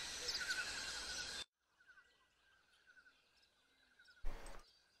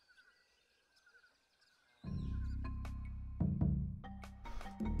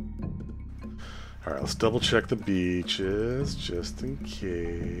 Alright, let's double check the beaches, just in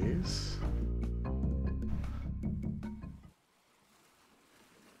case.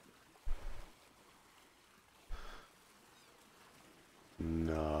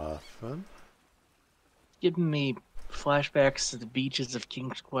 Nothing. Giving me flashbacks to the beaches of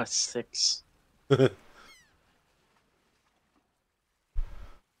King's Quest VI.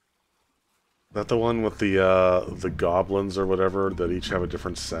 That the one with the goblins or whatever that each have a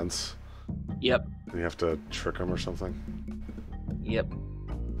different sense? Yep. And you have to trick them or something? Yep.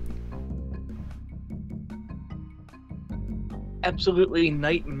 Absolutely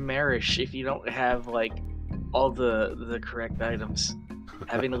nightmarish if you don't have, like, all the correct items.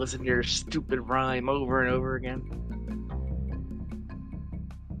 Having to listen to your stupid rhyme over and over again.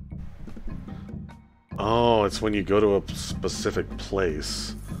 Oh, it's when you go to a specific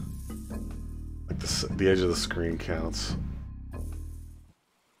place. Like the edge of the screen counts.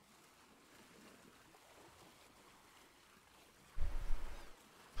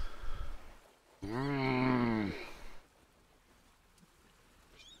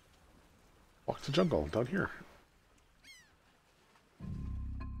 Walk the jungle, down here.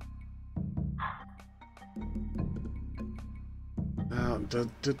 Now, did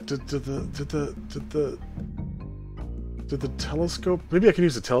the telescope? Maybe I can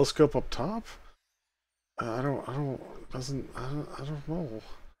use the telescope up top. I don't know.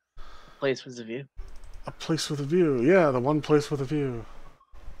 Place with a view. A place with a view. Yeah, the one place with a view.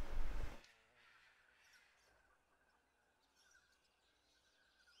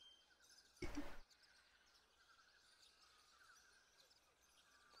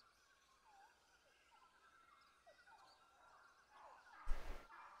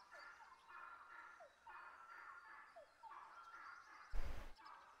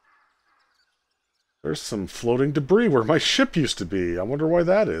 There's some floating debris where my ship used to be. I wonder why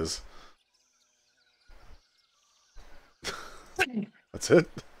that is. That's it?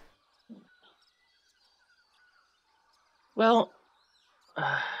 Well,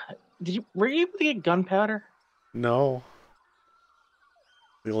 were you able to get gunpowder? No.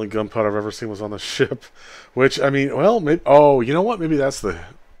 The only gunpowder I've ever seen was on the ship. Which, I mean, well, maybe... Oh, you know what? Maybe that's the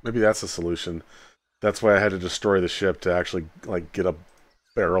solution. That's why I had to destroy the ship to actually, like, get a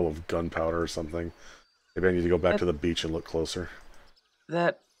barrel of gunpowder or something. Maybe I need to go back to the beach and look closer.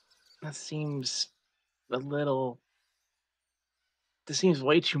 That seems a little... This seems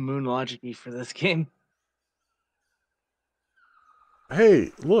way too moon logic-y for this game.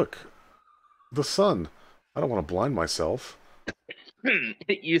 Hey, look! The sun. I don't want to blind myself.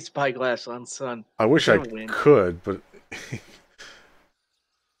 Use spyglass on sun. I wish I could, but...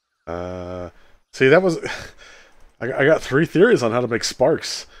 See, that was... I got 3 theories on how to make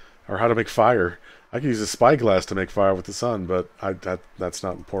sparks, or how to make fire. I could use a spyglass to make fire with the sun, but that's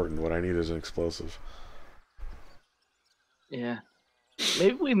not important. What I need is an explosive. Yeah.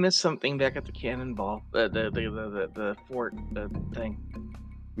 Maybe we missed something back at the cannonball, the fort thing.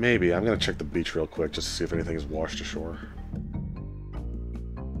 Maybe. I'm gonna check the beach real quick just to see if anything is washed ashore.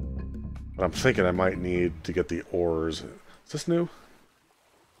 But I'm thinking I might need to get the ores, Is this new?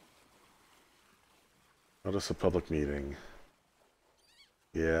 Notice a public meeting.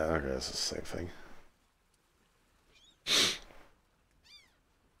 Yeah, okay, it's the same thing.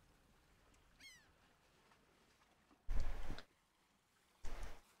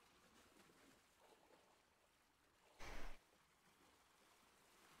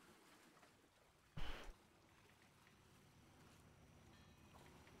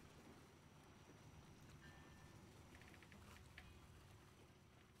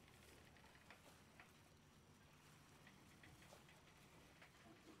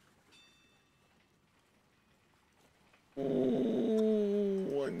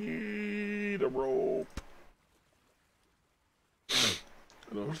 Oh, I need a rope.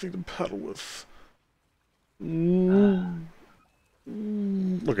 I don't have anything to paddle with.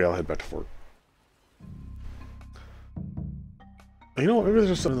 Okay, I'll head back to work. You know what? Maybe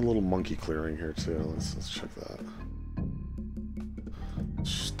there's something in the little monkey clearing here too. Let's check that.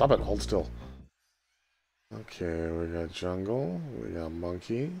 Stop it! Hold still. Okay, we got jungle, we got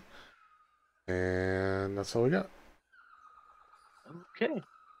monkey, and that's all we got. Okay.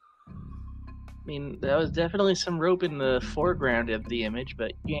 I mean, that was definitely some rope in the foreground of the image,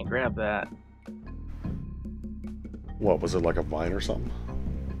 but you can't grab that. What, was it like a vine or something?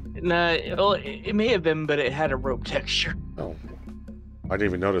 Nah, well, it may have been, but it had a rope texture. Oh. I didn't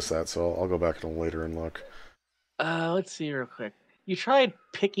even notice that, so I'll go back later and look. Let's see real quick. You tried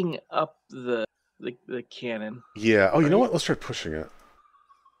picking up the cannon. Yeah. Oh, you know what? Let's try pushing it.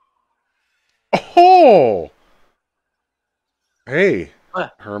 Oh! Hey,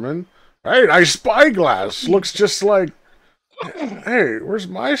 Herman. Hey, nice spyglass. Looks just like... Hey, where's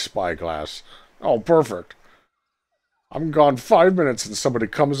my spyglass? Oh, perfect. I'm gone 5 minutes and somebody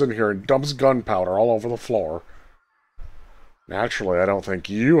comes in here and dumps gunpowder all over the floor. Naturally, I don't think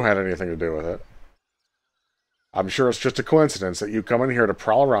you had anything to do with it. I'm sure it's just a coincidence that you come in here to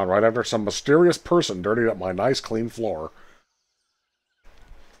prowl around right after some mysterious person dirtied up my nice clean floor.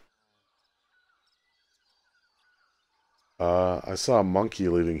 I saw a monkey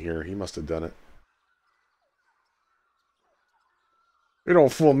leaving here. He must have done it. You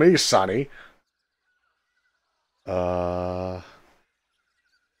don't fool me, Sonny. What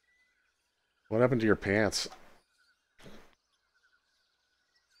happened to your pants?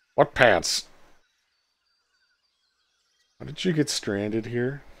 What pants? How did you get stranded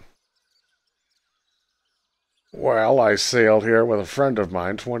here? Well, I sailed here with a friend of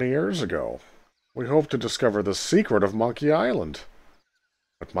mine 20 years ago. We hoped to discover the secret of Monkey Island.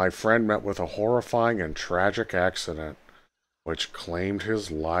 But my friend met with a horrifying and tragic accident, which claimed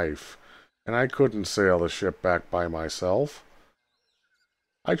his life, and I couldn't sail the ship back by myself.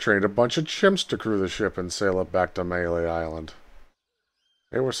 I trained a bunch of chimps to crew the ship and sail it back to Melee Island.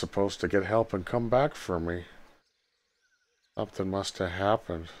 They were supposed to get help and come back for me. Something must have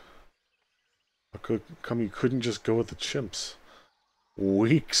happened. How come you couldn't just go with the chimps?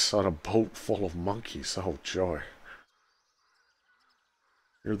 Weeks on a boat full of monkeys. Oh, joy.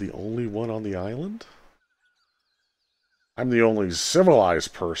 You're the only one on the island? I'm the only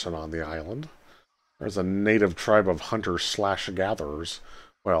civilized person on the island. There's a native tribe of hunters/gatherers.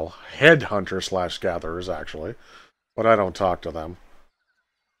 Well, head hunter/gatherers, actually. But I don't talk to them.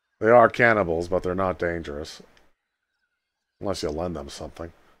 They are cannibals, but they're not dangerous. Unless you lend them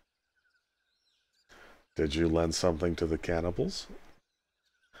something. Did you lend something to the cannibals?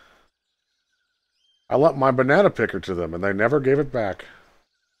 I lent my banana picker to them, and they never gave it back.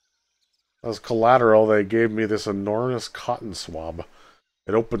 As collateral, they gave me this enormous cotton swab.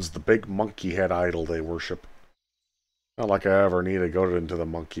 It opens the big monkey head idol they worship. Not like I ever need to go into the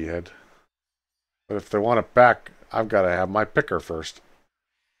monkey head. But if they want it back, I've got to have my picker first.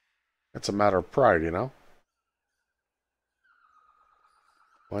 It's a matter of pride, you know?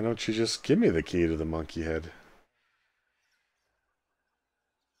 Why don't you just give me the key to the monkey head?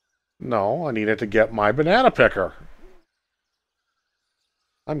 No, I need it to get my banana picker.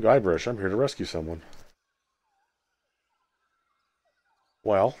 I'm Guybrush. I'm here to rescue someone.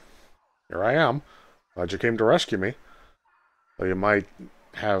 Well, here I am. Glad you came to rescue me. Though you might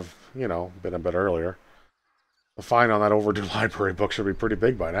have, you know, been a bit earlier. The fine on that overdue library book should be pretty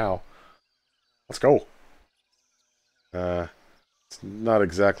big by now. Let's go. It's not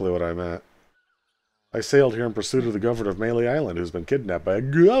exactly what I meant. I sailed here in pursuit of the governor of Melee Island, who's been kidnapped by a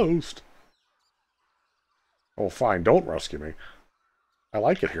ghost. Oh, fine, don't rescue me. I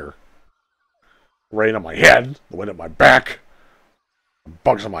like it here. Rain on my head, the wind at my back,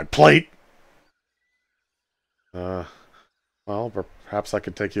 bugs on my plate. Well, perhaps I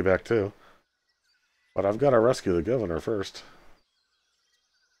could take you back too. But I've got to rescue the governor first.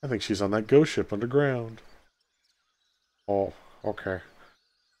 I think she's on that ghost ship underground. Oh, okay.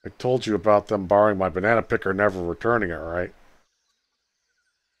 I told you about them borrowing my banana picker, never returning it, right?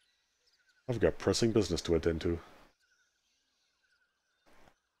 I've got pressing business to attend to.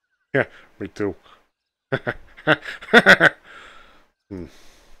 Yeah, me too. Hmm.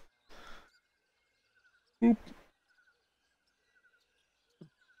 Boop,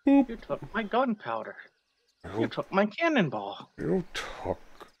 boop. You took my gunpowder. You You, took my cannonball. you took...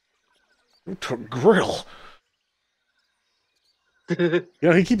 You took Grill. You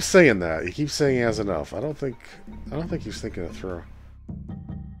know, he keeps saying that. He keeps saying he has enough. I don't think he's thinking it through.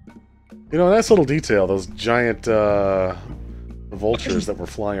 You know, nice little detail. Those giant vultures that were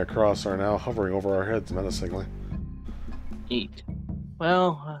flying across are now hovering over our heads menacingly. Eat.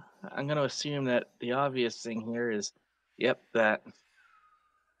 Well, I'm going to assume that the obvious thing here is, yep, that.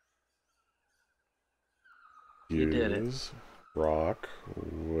 You did it. Use rock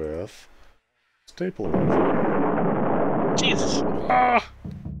with stapler. Jesus. Ah!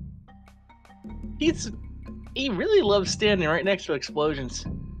 He really loves standing right next to explosions.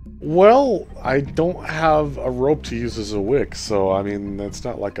 Well, I don't have a rope to use as a wick, so I mean, it's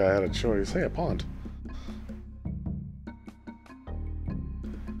not like I had a choice. Hey, a pond.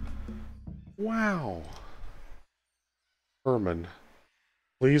 Wow. Herman,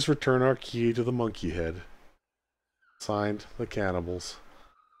 please return our key to the monkey head. Signed, the cannibals.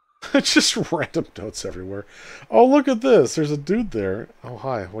 Just random notes everywhere. Oh, look at this. There's a dude there. Oh,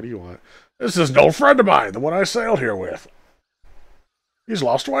 hi. What do you want? This is no friend of mine, the one I sailed here with. He's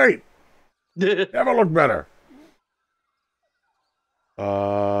lost weight. Never looked better. He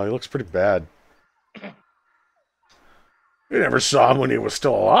looks pretty bad. You never saw him when he was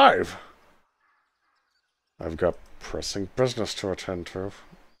still alive. I've got pressing business to attend to.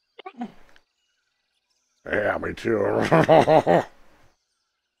 Yeah, me too.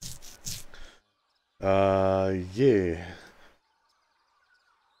 Yeah.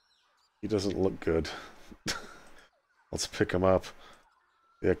 He doesn't look good. Let's pick him up.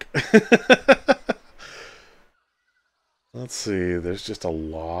 Ick. Let's see, there's just a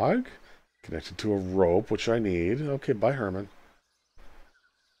log connected to a rope, which I need. Okay, bye, Herman.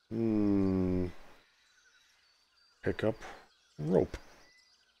 Pick up rope.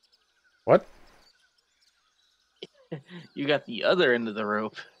 What? You got the other end of the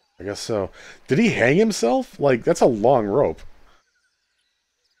rope. I guess so. Did he hang himself? Like, that's a long rope.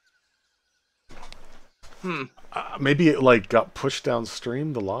 Maybe it, like, got pushed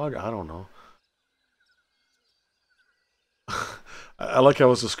downstream, the log? I don't know. I like how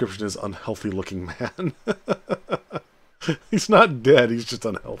his description is unhealthy-looking man. He's not dead, he's just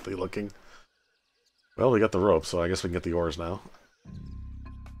unhealthy-looking. Well, we got the rope, so I guess we can get the oars now.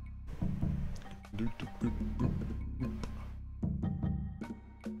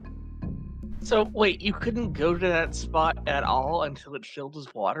 So, wait, you couldn't go to that spot at all until it filled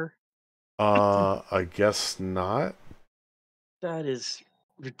with water? I guess not. That is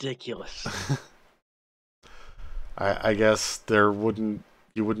ridiculous. I guess there wouldn't...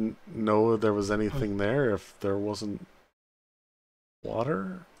 You wouldn't know there was anything there if there wasn't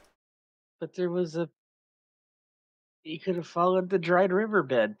water? But there was a... You could have followed the dried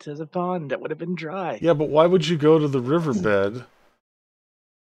riverbed to the pond. That would have been dry. Yeah, but why would you go to the riverbed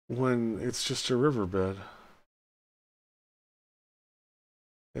when it's just a riverbed?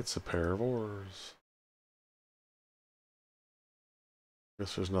 It's a pair of oars.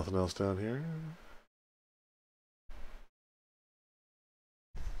 Guess there's nothing else down here.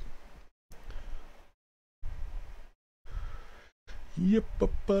 Use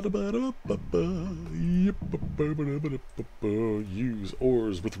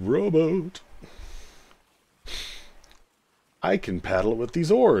oars with rowboat. I can paddle it with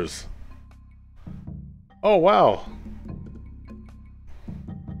these oars. Oh, wow.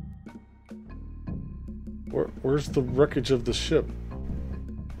 Where's the wreckage of the ship?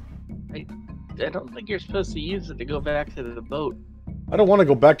 I don't think you're supposed to use it to go back to the boat. I don't want to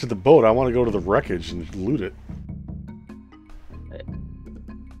go back to the boat. I want to go to the wreckage and loot it.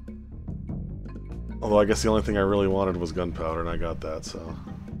 Although I guess the only thing I really wanted was gunpowder, and I got that, so...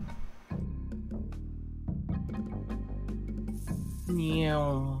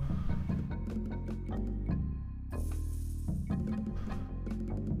 Yeah.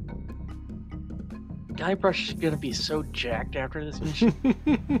 Guybrush is gonna be so jacked after this mission.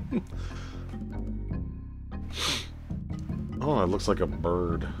 Oh, it looks like a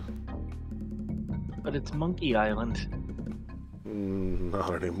bird. But it's Monkey Island.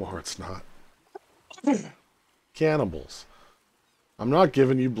 Not anymore, it's not. Cannibals. I'm not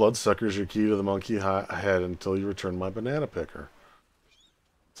giving you bloodsuckers your key to the monkey head until you return my banana picker.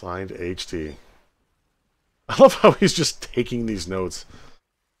 Signed, HT. I love how he's just taking these notes.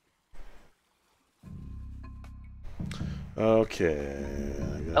 Okay.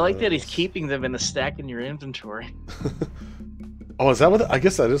 I like that he's keeping them in a stack in your inventory. Oh, is that what? I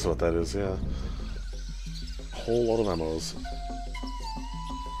guess that is what that is. Yeah. A whole lot of memos.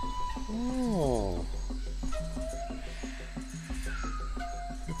 Oh.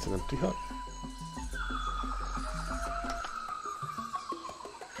 It's an empty hut.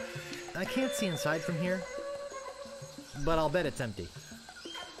 I can't see inside from here, but I'll bet it's empty.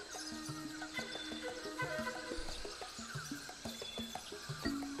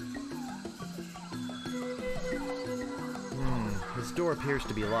 This door appears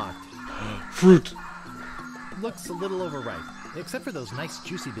to be locked. Fruit! Looks a little overripe, except for those nice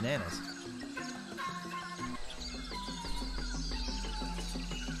juicy bananas.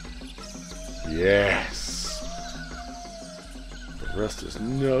 Yes! The rest is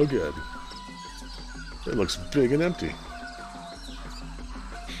no good. It looks big and empty.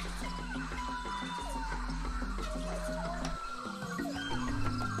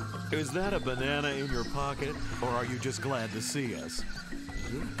 Is that a banana in your pocket, or are you just glad to see us?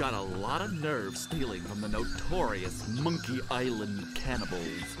 You've got a lot of nerve stealing from the notorious Monkey Island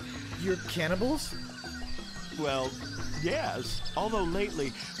cannibals. You're cannibals? Well, yes. Although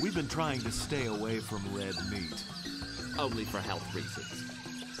lately, we've been trying to stay away from red meat. Only for health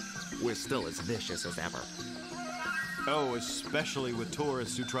reasons. We're still as vicious as ever. Oh, especially with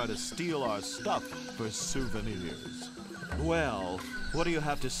tourists who try to steal our stuff for souvenirs. Well, what do you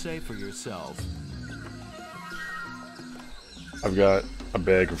have to say for yourself? I've got a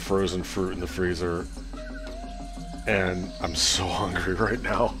bag of frozen fruit in the freezer, and I'm so hungry right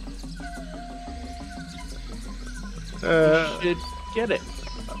now. You should get it.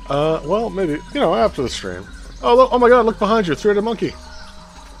 Well, maybe, you know, after the stream. Oh, look, oh my god, look behind you, three-headed monkey.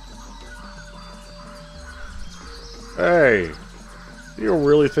 Hey, do you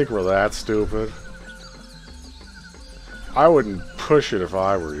really think we're that stupid? I wouldn't push it if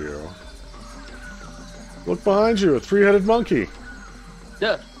I were you. Look behind you, a three-headed monkey.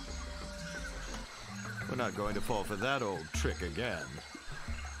 Yeah. We're not going to fall for that old trick again.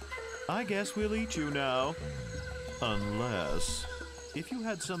 I guess we'll eat you now. Unless, if you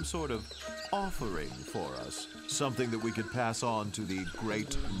had some sort of offering for us, something that we could pass on to the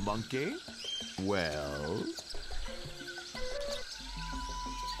great monkey, well...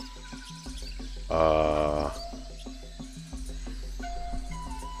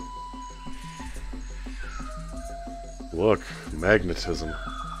 Look, magnetism.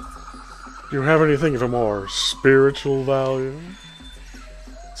 Do you have anything of a more spiritual value?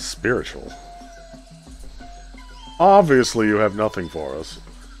 Spiritual? Obviously you have nothing for us.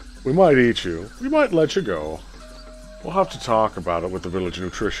 We might eat you. We might let you go. We'll have to talk about it with the village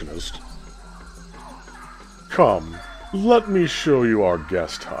nutritionist. Come, let me show you our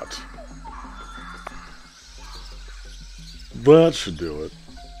guest hut. That should do it.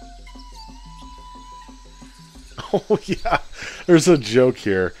 Oh yeah, there's a joke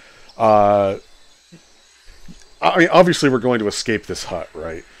here. I mean, obviously we're going to escape this hut,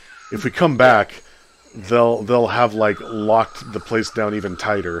 right? If we come back, they'll have like locked the place down even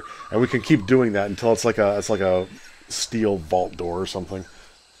tighter, and we can keep doing that until it's like a steel vault door or something.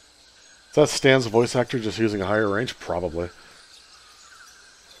 Is that Stan's voice actor just using a higher range? Probably.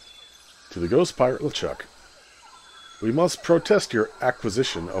 To the ghost pirate LeChuck. We must protest your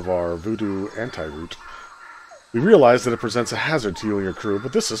acquisition of our voodoo anti-root. We realize that it presents a hazard to you and your crew,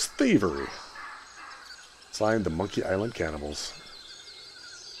 but this is thievery. Signed, the Monkey Island Cannibals.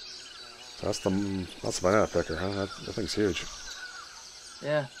 So that's the banana picker, huh? That thing's huge.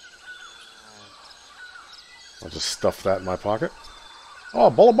 Yeah. I'll just stuff that in my pocket. Oh,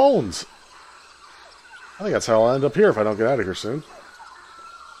 a bowl of bones! I think that's how I'll end up here if I don't get out of here soon.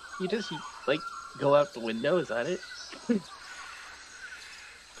 You just, like, go out the window, is that it?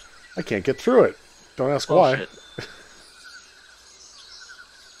 I can't get through it. Don't ask why.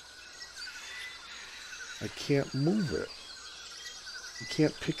 I can't move it. You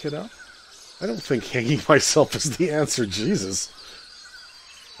can't pick it up? I don't think hanging myself is the answer, Jesus.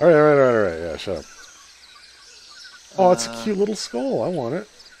 Alright, yeah, shut up. Oh, it's a cute little skull, I want it.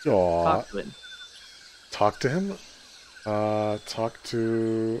 Aww. Talk to it. Talk to him? Talk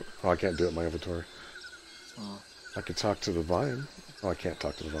to... Oh, I can't do it in my inventory. Oh. I could talk to the vine. Oh, I can't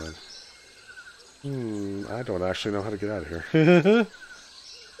talk to the vine. I don't actually know how to get out of here.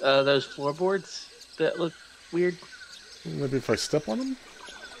 Those floorboards that look weird. Maybe if I step on them?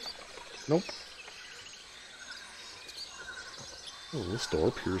 Nope. Oh, this door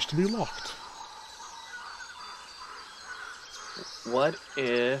appears to be locked. What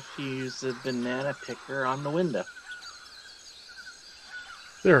if you use a banana picker on the window?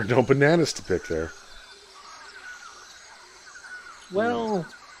 There are no bananas to pick there. Well,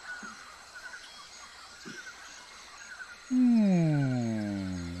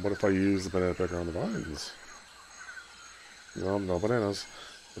 What if I use the banana picker on the vines? No, no bananas.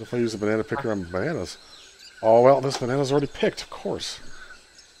 What if I use the banana picker on bananas? Oh, well, this banana's already picked, of course.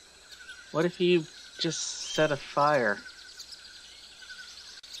 what if you just set a fire?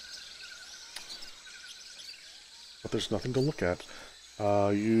 But there's nothing to look at.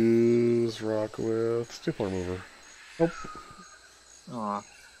 Use rock with staple remover. Nope. Aw.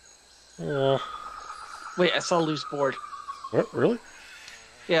 Oh. Wait, I saw a loose board. What? Really?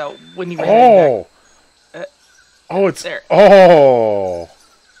 Yeah, when you ran back. Oh, it's... There. Oh!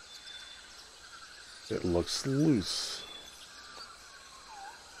 It looks loose.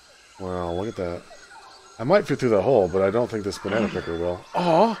 Wow, look at that. I might fit through that hole, but I don't think this banana picker will.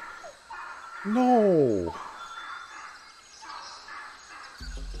 Aw! No!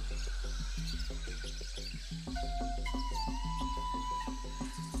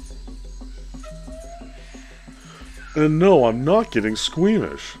 And no, I'm not getting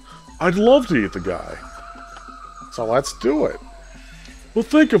squeamish. I'd love to eat the guy. So let's do it. Well,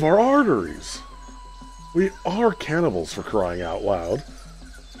 think of our arteries. We are cannibals, for crying out loud.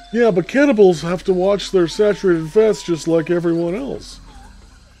 Yeah, but cannibals have to watch their saturated fats just like everyone else.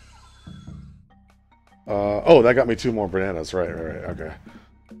 Oh, that got me 2 more bananas. Right, okay.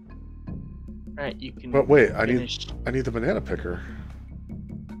 Right, you can. But wait, I finish. need the banana picker.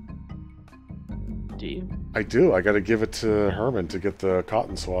 Do you? I do. I got to give it to Herman to get the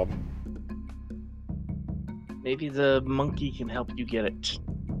cotton swab. Maybe the monkey can help you get it.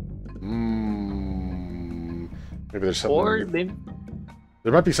 Maybe there's something. Or maybe.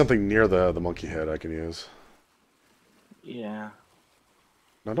 There might be something near the monkey head I can use. Yeah.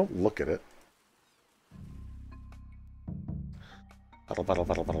 No, don't look at it.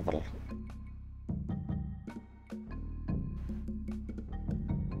 Battle.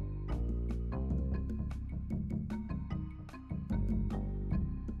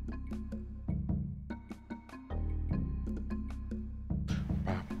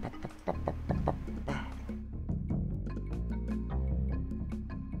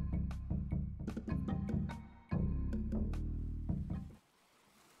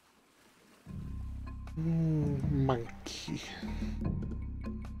 Monkey.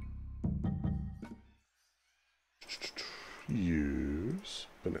 Use.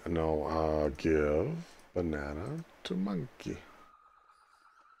 No, give banana to monkey.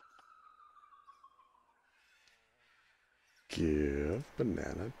 Give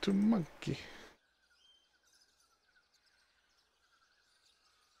banana to monkey.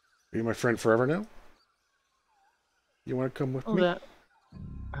 Are you my friend forever now? You want to come with me? That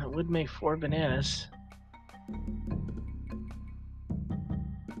would make 4 bananas.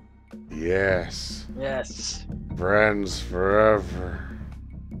 Yes. Yes. Friends forever.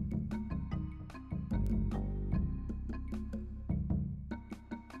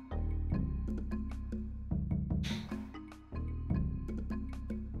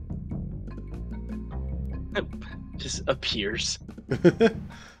 Just appears.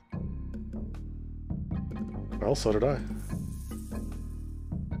 Well, so did I.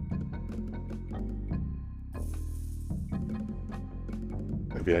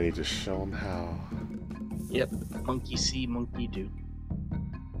 Maybe I need to show him how. Yep. Monkey see, monkey do.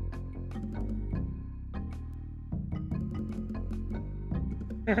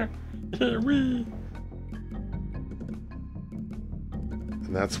 And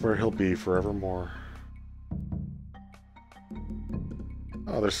that's where he'll be forevermore.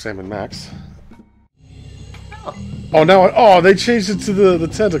 Oh, there's Sam and Max. Oh, now they changed it to the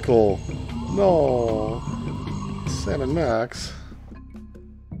tentacle. No. Sam and Max.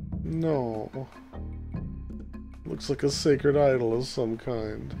 No. Looks like a sacred idol of some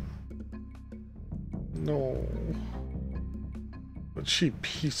kind. No. A cheap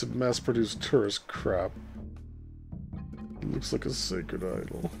piece of mass-produced tourist crap. Looks like a sacred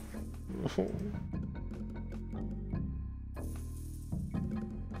idol. No.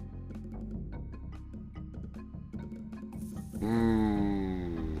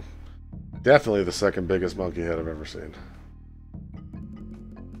 Definitely the second biggest monkey head I've ever seen.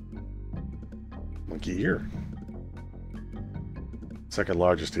 Monkey ear. Second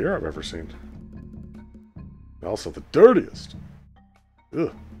largest ear I've ever seen. Also the dirtiest.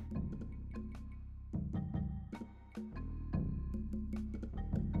 Ugh.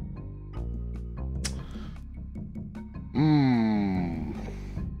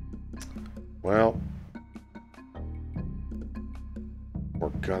 Well.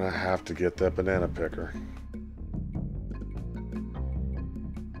 gonna have to get that banana picker.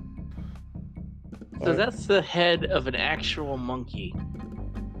 So that's the head of an actual monkey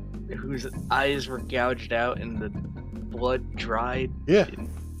whose eyes were gouged out and the blood dried. Yeah.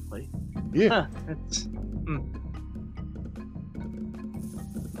 Yeah. Huh, that's...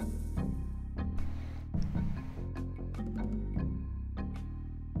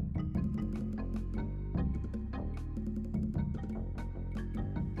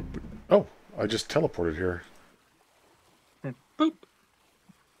 Oh, I just teleported here. Boop.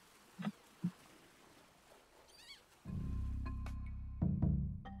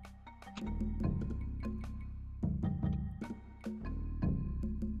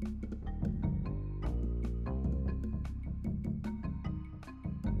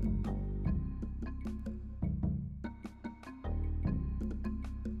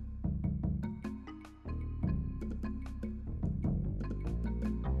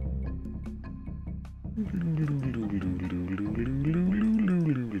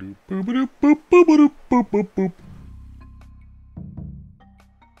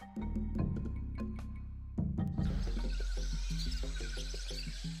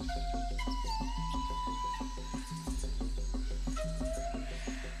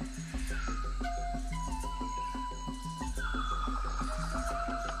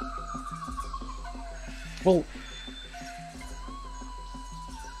 Well,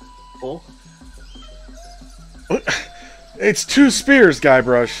 Oh. it's 2 spears,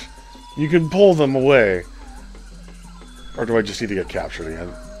 Guybrush. You can pull them away. Or do I just need to get captured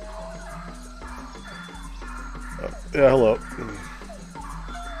again? Yeah, hello.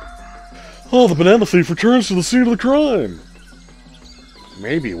 Oh, the banana thief returns to the scene of the crime.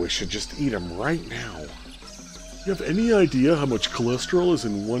 Maybe we should just eat him right now. You have any idea how much cholesterol is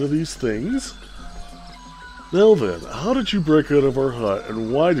in one of these things? Now then, how did you break out of our hut,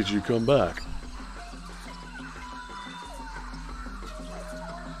 and why did you come back?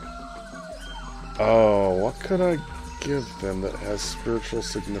 Oh, what could I give them that has spiritual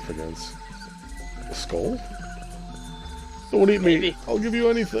significance? A skull? Don't eat me. Maybe. I'll give you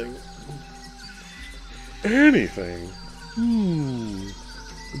anything. Anything?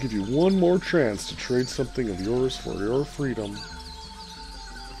 I'll give you one more chance to trade something of yours for your freedom.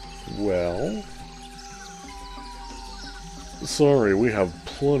 Well... Sorry, we have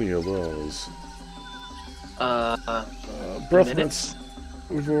plenty of those. Breath minutes.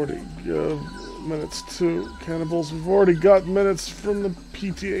 We've already... minutes to cannibals. We've already got minutes from the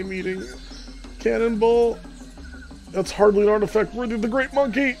PTA meeting. Cannonball. That's hardly an artifact worthy of the Great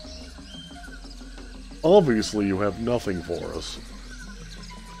Monkey. Obviously, you have nothing for us.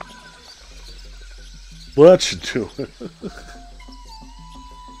 Well, that should do it.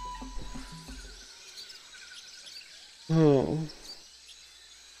 Oh.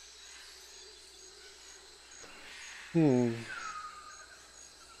 Hmm.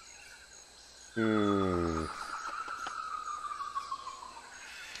 Hmm.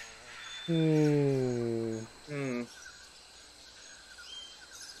 Hmm. Hmm.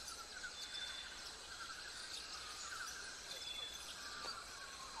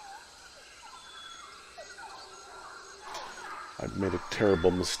 I've made a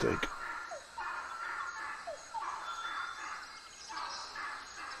terrible mistake.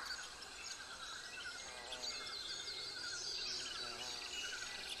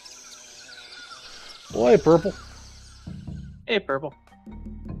 Well, hey, Purple. Hey, Purple.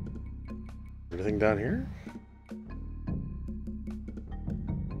 Anything down here?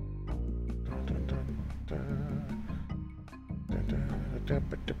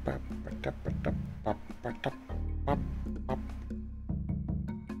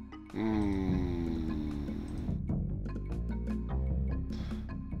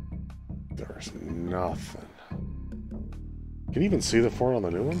 There's nothing. Can you even see the fort on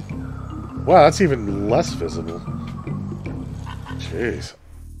the new one? Wow, that's even less visible. Jeez.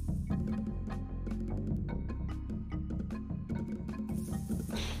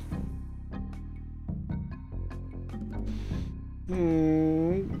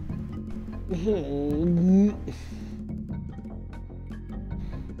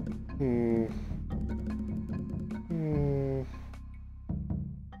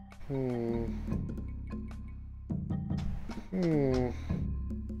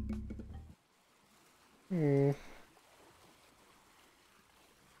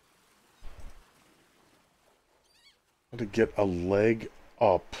 To get a leg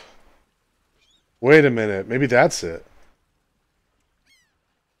up. Wait a minute, maybe that's it.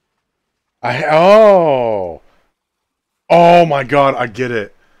 Oh my god, I get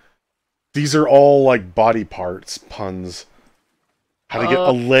it. These are all like body parts puns. how to get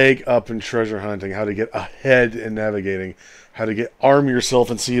a leg up in treasure hunting, how to get ahead in navigating, how to arm yourself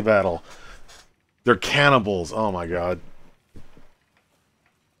in sea battle. They're cannibals. Oh my god.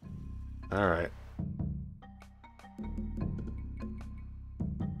 Alright.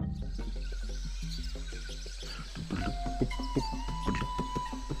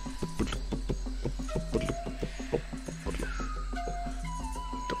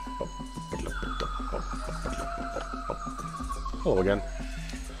 Hello again.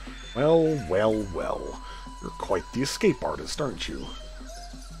 Well, well, well. You're quite the escape artist, aren't you?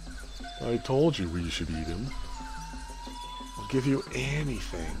 I told you we should eat him. I'll give you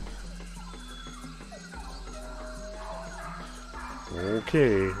anything.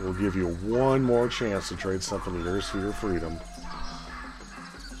 Okay, we'll give you one more chance to trade something of yours for your freedom.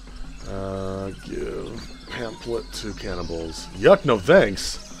 Give pamphlet to cannibals. Yuck, no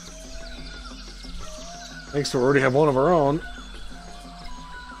thanks. Thanks to already have one of our own.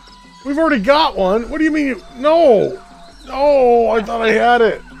 We've already got one. What do you mean? No! No! I thought I had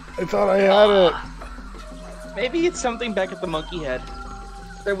it. I thought I had it. Maybe it's something back at the Monkey Head.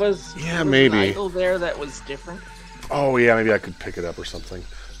 There was, maybe an idol there that was different. Oh yeah, maybe I could pick it up or something.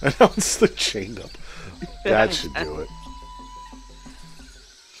 I know it's the chained up. That should do it.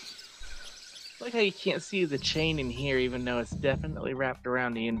 I like how you can't see the chain in here, even though it's definitely wrapped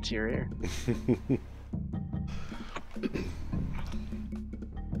around the interior.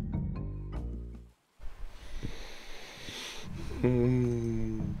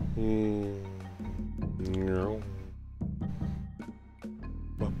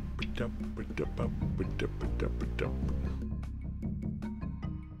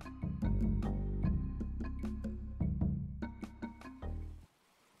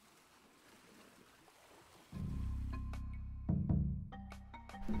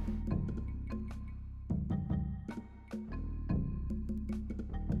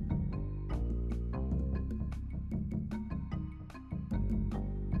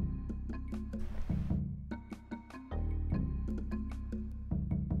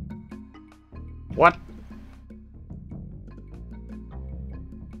 What?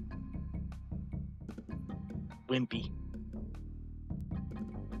 Wimpy.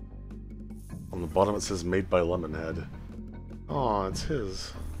 On the bottom it says made by Lemonhead. Oh, it's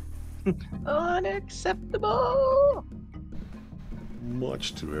his. Unacceptable!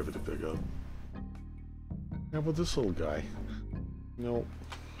 Much too heavy to pick up. How about this little guy? No.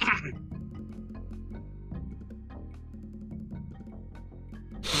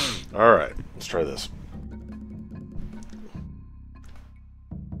 Alright, let's try this.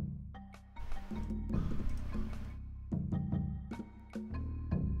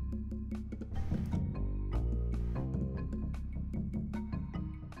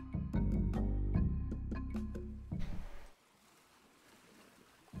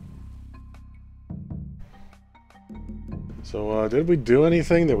 So, did we do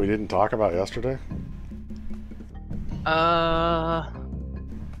anything that we didn't talk about yesterday?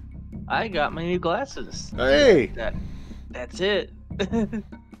 I got my new glasses. Hey! That's it.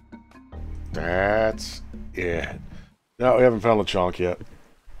 That's it. No, we haven't found the chunk yet.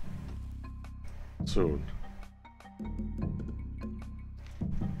 Soon.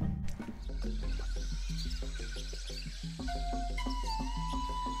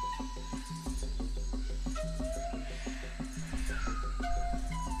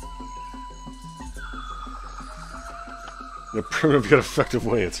 In a primitive yet effective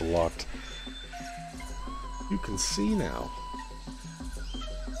way, it's locked. You can see now.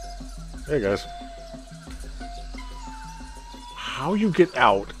 Hey guys. How you get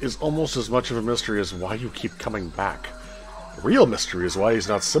out is almost as much of a mystery as why you keep coming back. The real mystery is why he's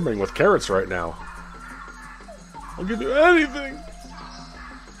not simmering with carrots right now. I'll give you anything!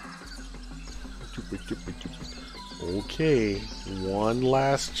 Okay, one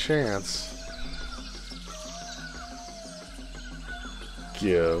last chance.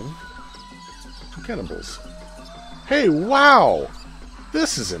 Give to cannibals. Hey, wow!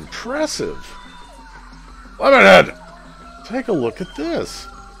 This is impressive! Lemonhead! Take a look at this.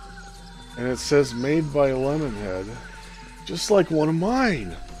 And it says made by Lemonhead. Just like one of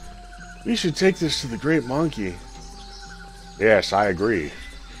mine. We should take this to the Great Monkey. Yes, I agree.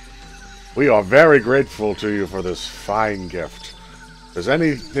 We are very grateful to you for this fine gift. If there's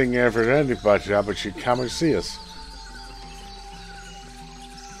anything ever anybody up, but you come and see us.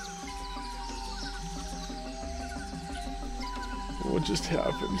 What just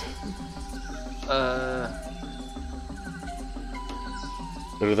happened?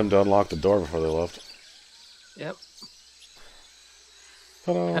 Better them to unlock the door before they left. Yep.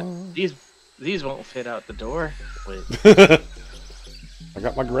 Ta-da! These won't fit out the door. Wait. I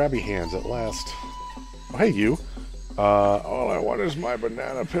got my grabby hands at last. Oh, hey, you. All I want is my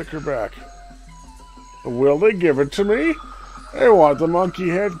banana picker back. Will they give it to me? They want the monkey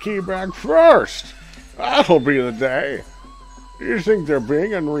head key back first. That'll be the day. Do you think they're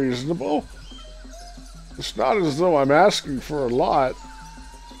being unreasonable? It's not as though I'm asking for a lot.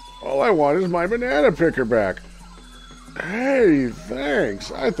 All I want is my banana picker back. Hey,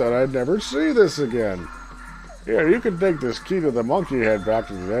 thanks. I thought I'd never see this again. Here, you can take this key to the monkey head back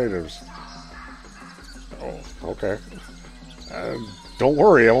to the natives. Oh, okay. Don't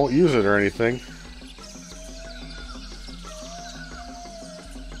worry, I won't use it or anything.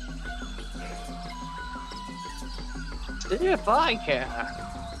 See if I can.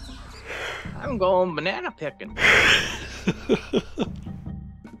 I'm going banana picking.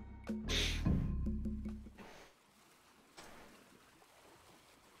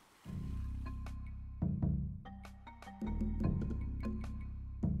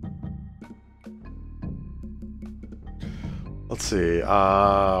 Let's see.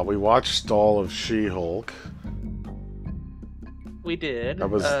 We watched all of She-Hulk. We did. That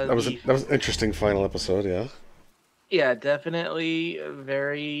was an interesting final episode. Yeah. Yeah, definitely a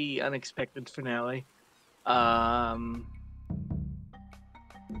very unexpected finale.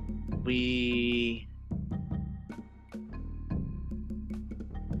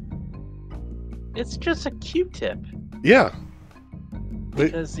 It's just a Q-tip. Yeah.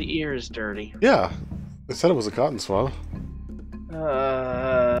 Because the ear is dirty. Yeah. They said it was a cotton swab.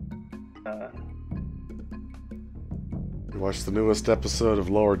 We watched the newest episode of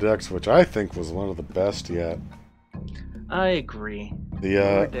Lower Decks, which I think was one of the best yet. I agree.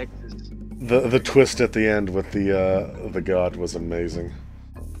 The twist at the end with the god was amazing.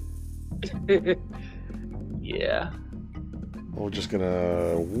 Yeah. We're just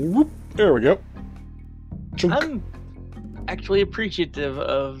gonna whoop. There we go. Chunk. I'm actually appreciative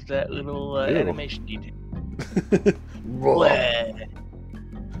of that little animation detail. Well,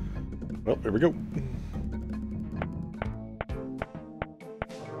 here we go.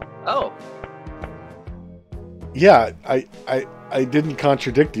 Oh. Yeah, I didn't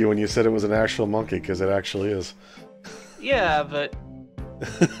contradict you when you said it was an actual monkey, because it actually is. Yeah, but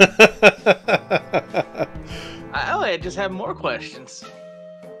I just have more questions.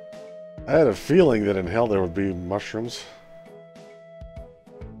 I had a feeling that in hell there would be mushrooms.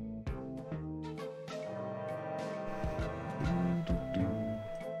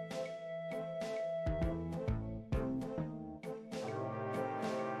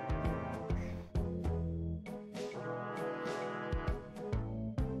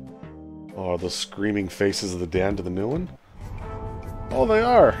 Oh, the screaming faces of the Dan to the new one? Oh, they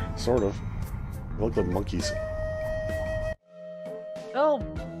are! Sort of. They look like monkeys. Well,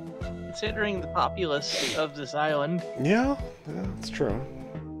 considering the populace of this island. Yeah, that's true.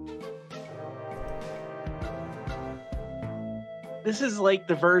 This is like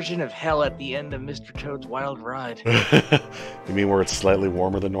the version of hell at the end of Mr. Toad's Wild Ride. You mean where it's slightly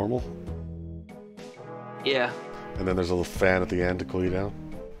warmer than normal? Yeah. And then there's a little fan at the end to cool you down?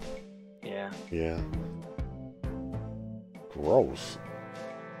 Yeah. Yeah. Gross.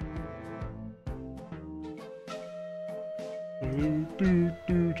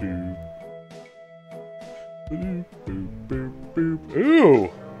 Ooh!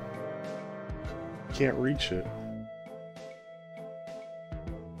 Can't reach it.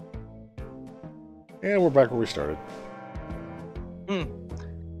 And we're back where we started.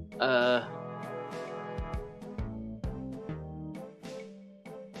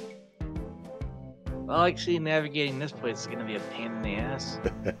 Well, I see navigating this place is going to be a pain in the ass.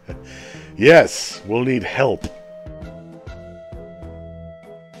 Yes, we'll need help.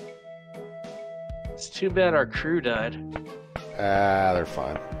 It's too bad our crew died. Ah, they're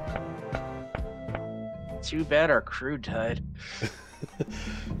fine. Too bad our crew died.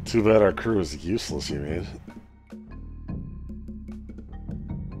 Too bad our crew is useless, you mean?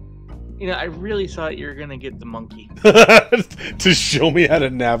 You know, I really thought you were going to get the monkey. To show me how to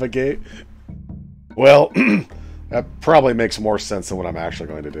navigate? Well, that probably makes more sense than what I'm actually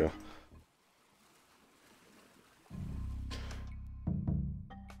going to do.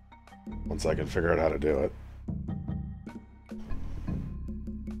 Once I can figure out how to do it.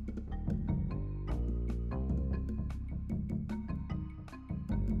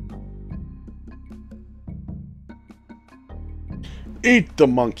 Eat the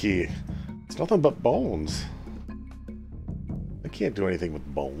monkey! It's nothing but bones. I can't do anything with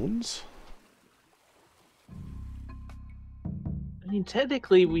bones. I mean,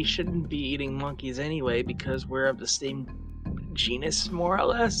 technically, we shouldn't be eating monkeys anyway because we're of the same genus, more or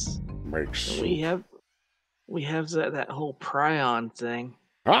less. Makes We have We have that whole prion thing.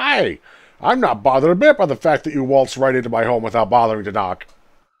 Hi! I'm not bothered a bit by the fact that you waltzed right into my home without bothering to knock.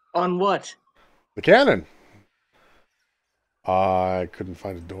 On what? The cannon. I couldn't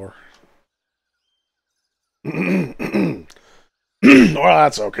find a door. Well,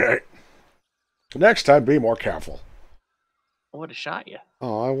 that's okay. Next time, be more careful. I would have shot you.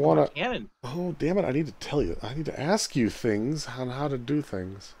 Oh, I want to... Cannon. Oh, damn it, I need to tell you. I need to ask you things on how to do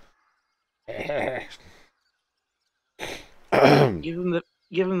things. Give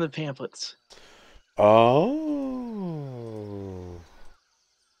him the pamphlets. Oh.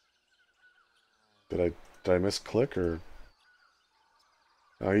 Did I misclick or...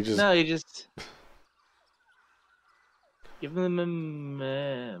 Oh, you just give them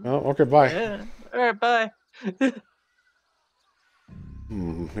a... Oh, okay, bye. Yeah. Alright, bye.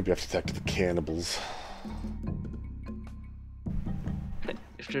 Maybe I have to talk to the cannibals.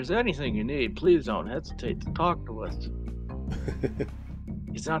 If there's anything you need, please don't hesitate to talk to us.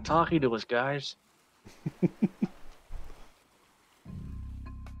 He's not talking to us, guys.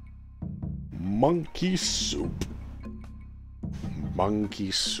 Monkey soup.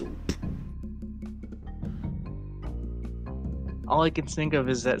 Monkey soup. All I can think of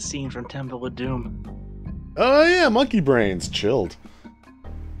is that scene from Temple of Doom. Oh yeah, monkey brains. Chilled.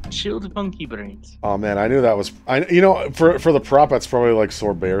 Chilled monkey brains. Oh man, I knew that was... for the prop, that's probably like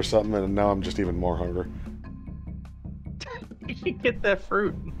sorbet or something, and now I'm just even more hungry. You should get that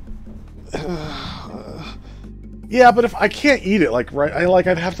fruit. Yeah, but if I can't eat it,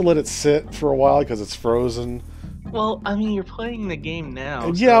 I'd have to let it sit for a while because it's frozen. Well, I mean, you're playing the game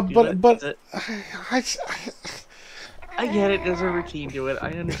now. So Yeah, I get it. There's a routine to it.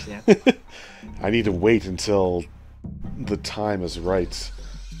 I understand. I need to wait until the time is right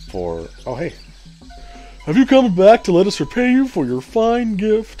for... Oh, hey. Have you come back to let us repay you for your fine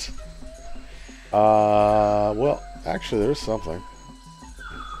gift? Well, actually, there's something.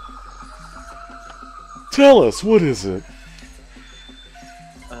 Tell us, what is it?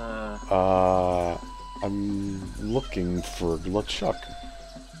 I'm looking for LeChuck.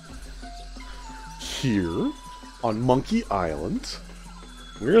 Here, on Monkey Island.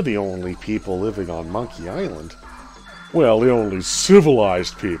 We're the only people living on Monkey Island. Well, the only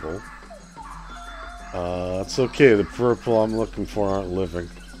civilized people. It's okay, the people I'm looking for aren't living.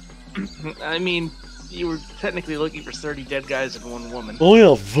 I mean, you were technically looking for 30 dead guys and one woman. Oh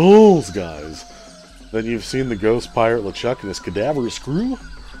yeah, those guys. Then you've seen the ghost pirate LeChuck and his cadaverous crew?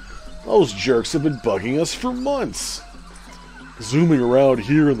 Those jerks have been bugging us for months. Zooming around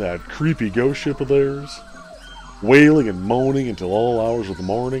here in that creepy ghost ship of theirs. Wailing and moaning until all hours of the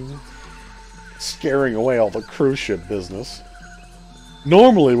morning. Scaring away all the cruise ship business.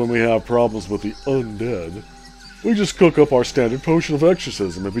 Normally when we have problems with the undead, we just cook up our standard potion of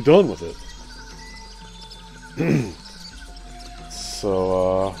exorcism and be done with it.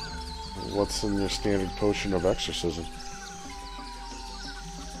 So, what's in your standard potion of exorcism?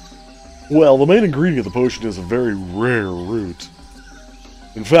 Well, the main ingredient of the potion is a very rare root.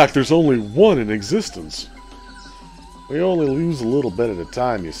 In fact, there's only one in existence. We only lose a little bit at a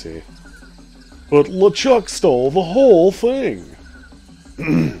time, you see. But LeChuck stole the whole thing.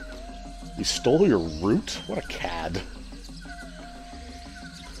 He stole your root? What a cad.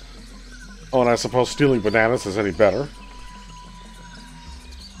 Oh, and I suppose stealing bananas is any better.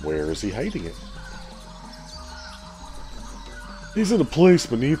 Where is he hiding it? He's in a place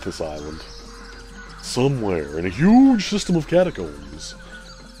beneath this island. Somewhere in a huge system of catacombs.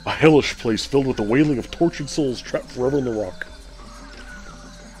 A hellish place filled with the wailing of tortured souls trapped forever in the rock.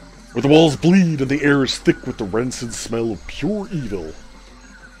 Where the walls bleed and the air is thick with the rancid smell of pure evil.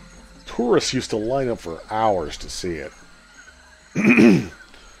 Tourists used to line up for hours to see it.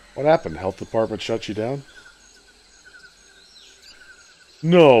 What happened? Health department shut you down?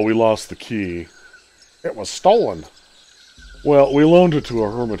 No, we lost the key. It was stolen. Well, we loaned it to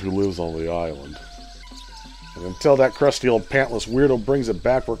a hermit who lives on the island. And until that crusty old pantless weirdo brings it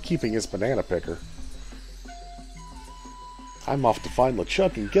back, we're keeping his banana picker. I'm off to find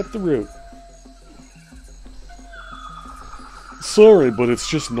LeChuck and get the root. Sorry, but it's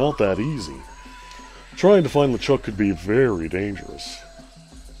just not that easy. Trying to find LeChuck could be very dangerous.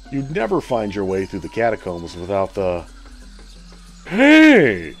 You'd never find your way through the catacombs without the...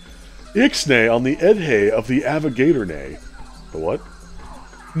 Hey! Ixnay on the Edhay of the Avigatornay. The what?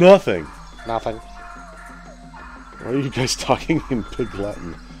 Nothing. Nothing. Why are you guys talking in Pig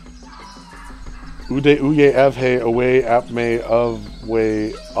Latin? Ude uye avhe away apme of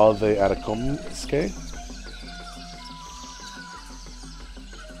way ave atacomske?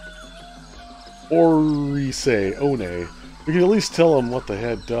 Or say one. We can at least tell him what the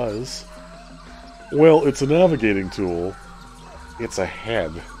head does. Well, it's a navigating tool. It's a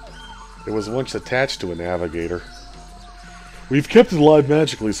head. It was once attached to a navigator. We've kept it alive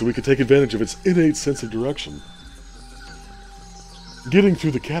magically so we could take advantage of its innate sense of direction. Getting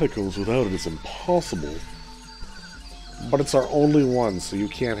through the catacombs without it is impossible. But it's our only one, so you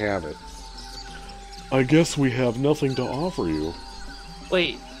can't have it. I guess we have nothing to offer you.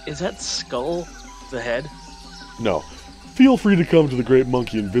 Wait, is that skull the head? No. Feel free to come to the Great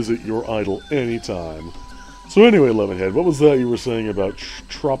Monkey and visit your idol anytime. So anyway, Lemonhead, what was that you were saying about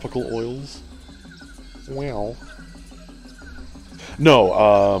tropical oils? Well...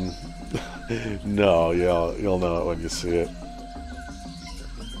 No, no, you'll know it when you see it.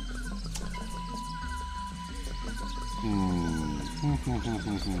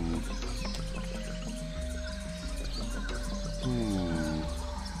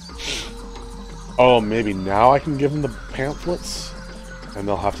 Oh, maybe now I can give them the pamphlets? And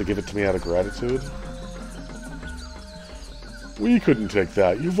they'll have to give it to me out of gratitude? We couldn't take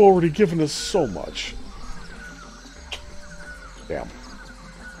that. You've already given us so much. Damn.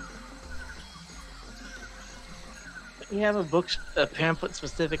 You have a pamphlet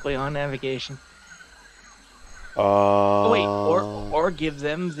specifically on navigation. Oh, wait, or give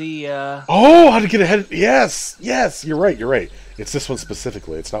them the, Oh, how to get ahead. Yes, yes, you're right. It's this one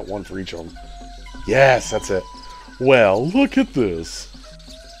specifically. It's not one for each of them. Yes, that's it. Well, look at this.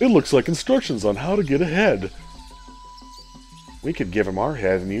 It looks like instructions on how to get ahead. We could give him our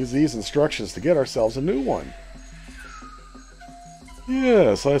head and use these instructions to get ourselves a new one.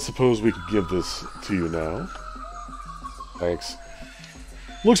 Yes, I suppose we could give this to you now. Thanks.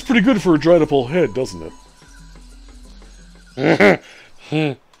 Looks pretty good for a dried-up old head, doesn't it?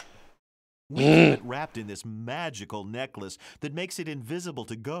 We have it wrapped in this magical necklace that makes it invisible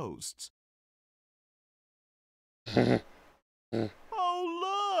to ghosts. Oh,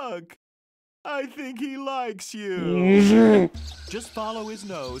 look! I think he likes you. Just follow his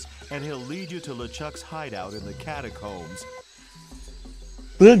nose, and he'll lead you to LeChuck's hideout in the catacombs.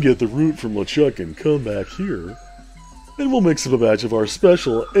 Then get the root from LeChuck and come back here, and we'll mix up a batch of our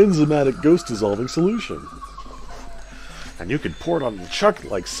special enzymatic ghost-dissolving solution. And you can pour it on LeChuck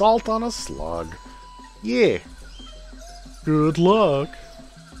like salt on a slug. Yeah. Good luck.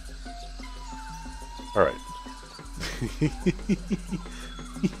 Alright. Can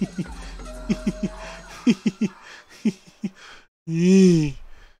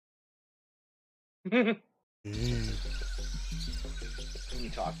you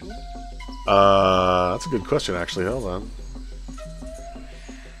talk to him? That's a good question, actually. Hold on.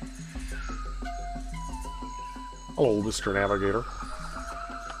 Hello, Mr. Navigator.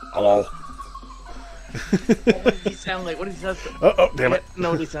 Hello. What does he sound like? What does he sound like? Oh, damn it.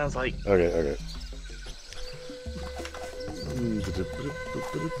 No, what he sounds like. Okay.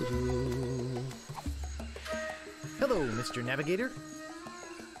 Hello, Mr. Navigator.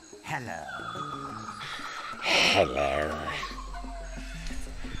 Hello. Hello.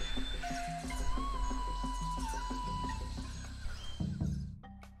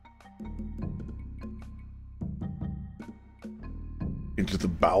 Into the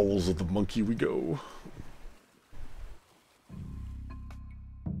bowels of the monkey we go.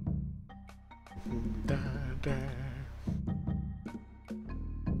 Da, da.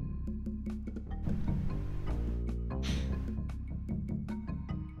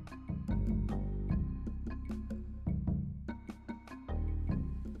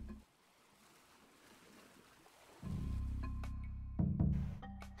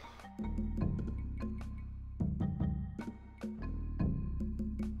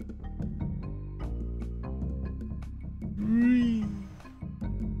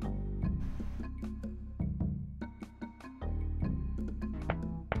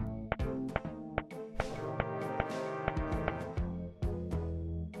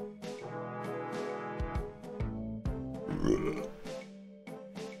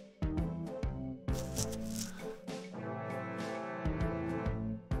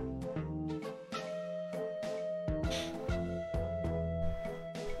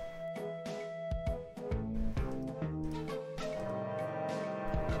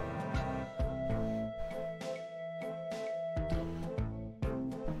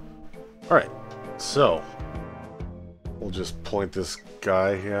 Alright, so we'll just point this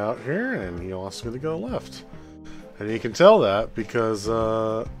guy out here and he wants me to go left. And you can tell that because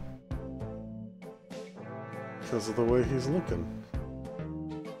of the way he's looking.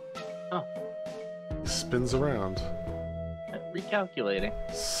 Oh. He spins around. Recalculating.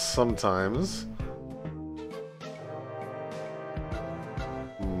 Sometimes.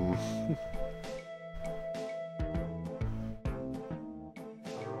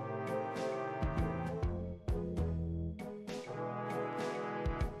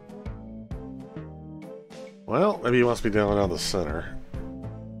 Well, maybe he wants me down the center.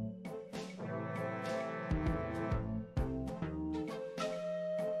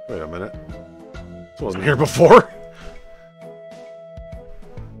 Wait a minute. This wasn't here before.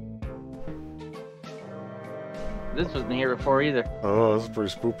 This wasn't here before either. Oh, this is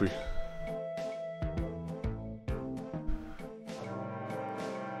pretty spoopy.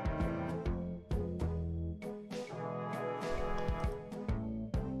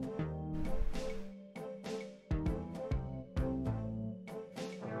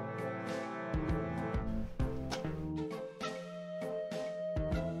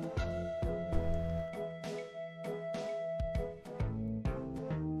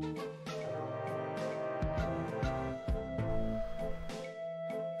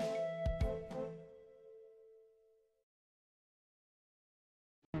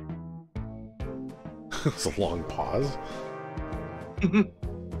 It's a long pause. Look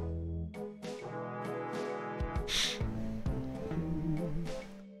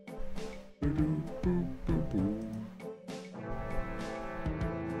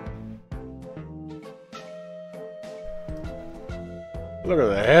at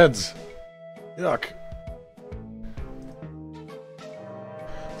the heads. Yuck.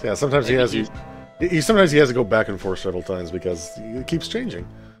 So yeah, sometimes he has sometimes he has to go back and forth several times because it keeps changing.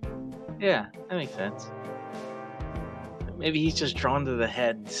 Yeah, that makes sense. Maybe he's just drawn to the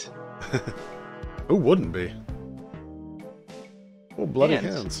heads. Who wouldn't be? Oh, bloody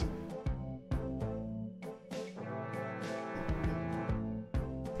hands.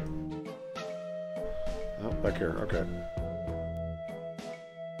 Oh, back here. Okay.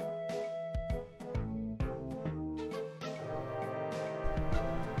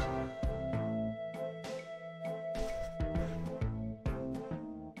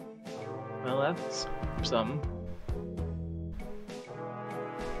 Well, that's something.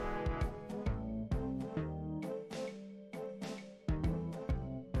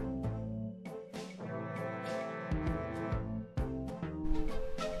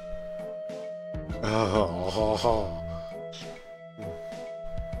 Oh.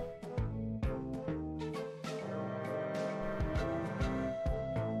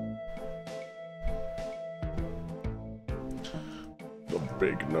 The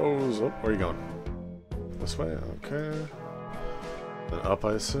big nose. Oh, where are you going? This way? Okay. Then up,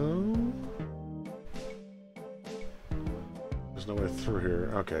 I assume? There's no way through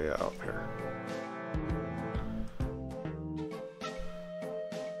here. Okay, yeah, up here.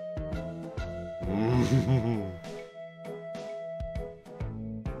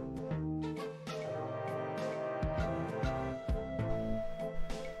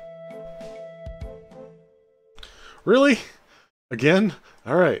 Really? Again?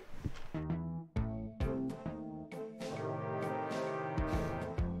 Alright.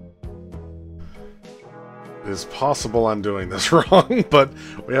 It is possible I'm doing this wrong, but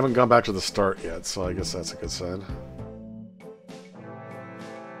we haven't gone back to the start yet, so I guess that's a good sign.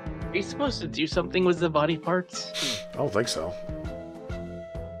 Are you supposed to do something with the body parts? I don't think so.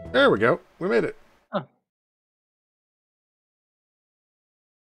 There we go. We made it. Huh.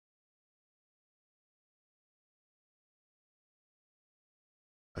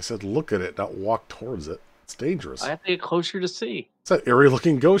 I said look at it, not walk towards it. It's dangerous. I have to get closer to see. It's that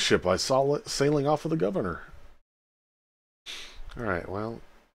eerie-looking ghost ship I saw sailing off with the governor. Alright, well...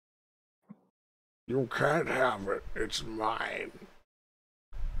 You can't have it. It's mine.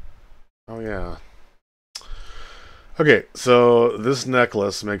 Oh, yeah. Okay, so this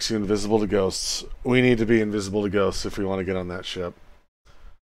necklace makes you invisible to ghosts. We need to be invisible to ghosts if we want to get on that ship.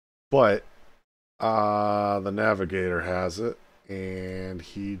 But, the navigator has it, and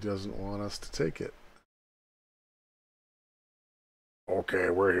he doesn't want us to take it. Okay,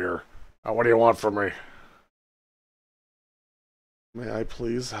 we're here. What do you want from me? May I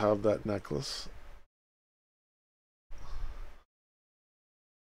please have that necklace?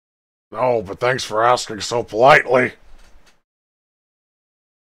 No, but thanks for asking so politely.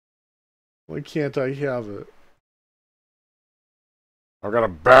 Why can't I have it? I've got a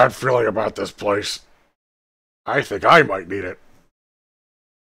bad feeling about this place. I think I might need it.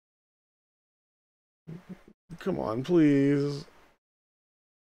 Come on, please.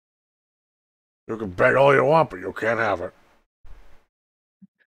 You can beg all you want, but you can't have it.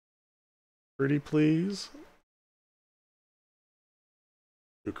 Pretty please?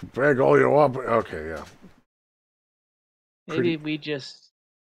 You can beg all you want, but... Okay, yeah. Maybe we just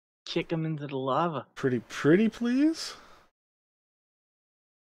kick him into the lava. Pretty please?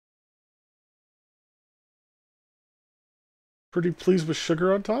 Pretty please with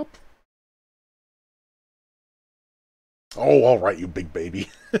sugar on top? Oh, all right, you big baby.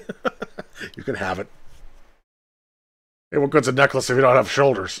 You can have it. Hey, what good's a necklace if you don't have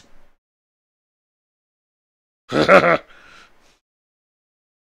shoulders?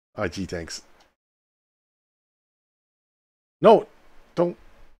 IG, thanks. No, don't.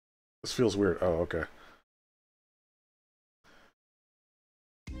 This feels weird. Oh, okay.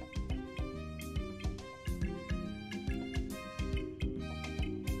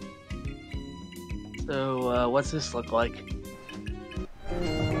 So, what's this look like?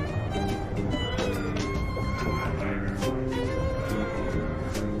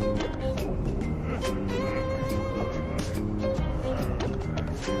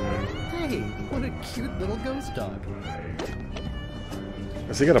 Hey, what a cute little ghost dog.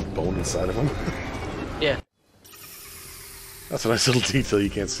 Has he got a bone inside of him? Yeah. That's a nice little detail you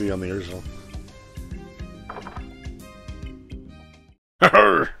can't see on the original.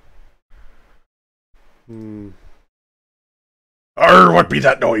 Arr, what be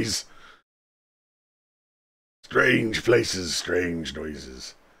that noise? Strange places, strange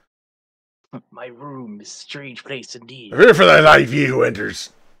noises. My room is a strange place indeed. Fear for that life ye who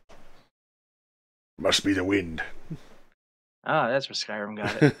enters. Must be the wind. Ah, that's where Skyrim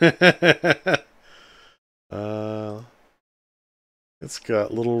got it. It's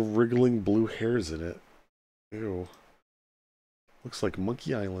got little wriggling blue hairs in it. Ew. Looks like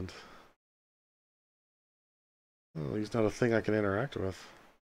Monkey Island. Oh, he's not a thing I can interact with.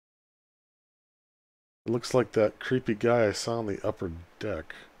 It looks like that creepy guy I saw on the upper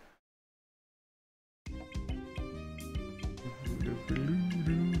deck.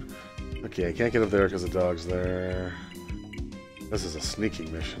 Okay, I can't get up there because the dog's there. This is a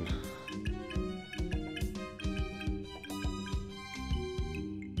sneaking mission.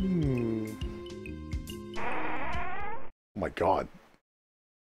 Oh my god.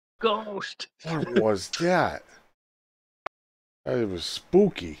 Ghost! What was that? It was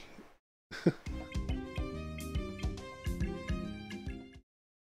spooky.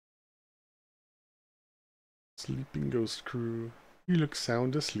 Sleeping ghost crew. You look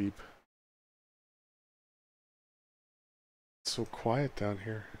sound asleep. It's so quiet down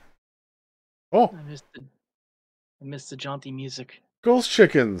here. Oh! I missed the jaunty music. Ghost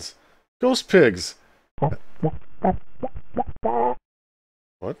chickens! Ghost pigs! What?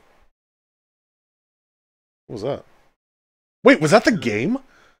 What was that? Wait, was that the game?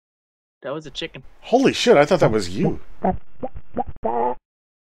 That was a chicken. Holy shit, I thought that was you.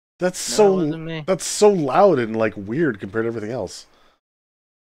 That's No, it wasn't me. That's so loud and like weird compared to everything else.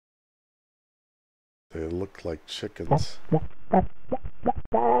 They look like chickens.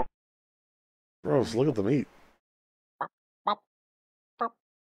 Gross, look at them eat.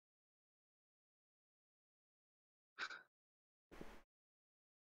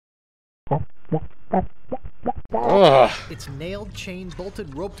 Ugh. It's nailed, chained,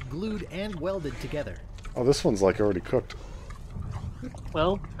 bolted, roped, glued, and welded together. Oh, this one's like already cooked.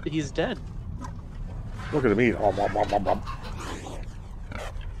 Well, he's dead. Look at him eat. Oh,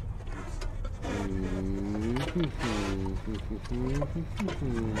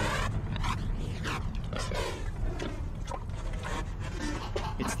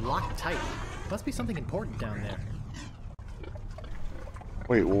 It's locked tight. Must be something important down there.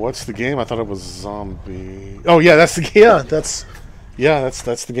 Wait, what's the game? I thought it was zombie. Oh yeah, that's the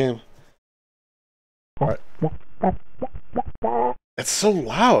that's the game. All right. It's so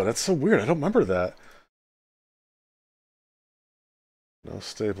loud. That's so weird. I don't remember that. No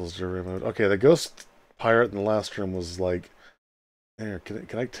staples to remote. Okay, the ghost pirate in the last room was like, there.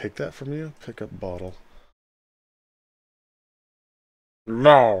 Can I take that from you? Pick up bottle.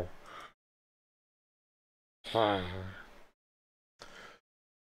 No. I'll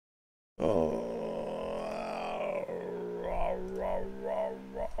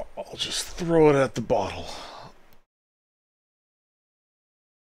just throw it at the bottle.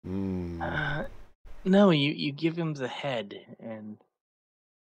 No, you give him the head, and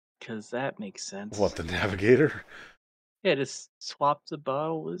because that makes sense. What, the navigator? Yeah, just swap the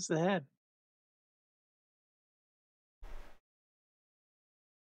bottle as the head.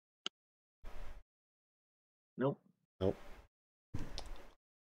 Nope. Nope.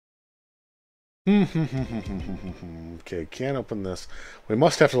 Okay, can't open this. We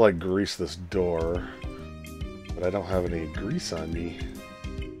must have to like grease this door, but I don't have any grease on me.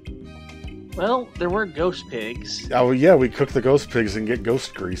 Well, there were ghost pigs. Oh yeah, we cook the ghost pigs and get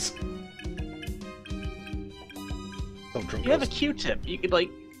ghost grease. Oh, drunk You have a ghost. Q-tip. You could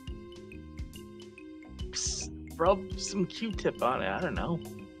like rub some Q-tip on it. I don't know.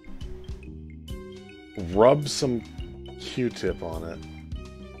 Rub some Q-tip on it.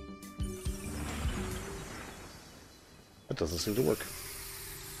 That doesn't seem to work.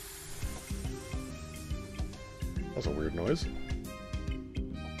 That's a weird noise.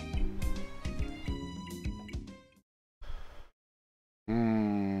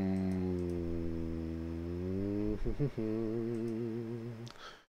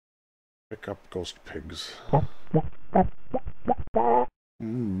 Pick up ghost pigs. Bark,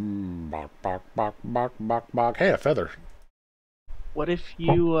 bark, bark, bark, bark, bark. Hey, a feather. What if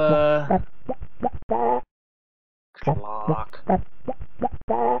you, clock.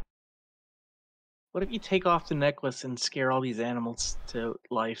 What if you take off the necklace and scare all these animals to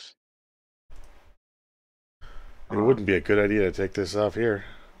life? It wouldn't be a good idea to take this off here.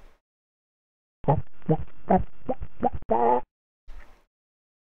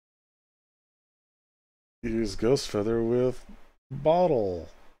 Use ghost feather with bottle.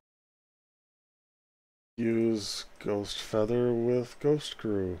 Use ghost feather with ghost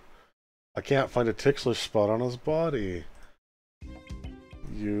crew. I can't find a ticklish spot on his body.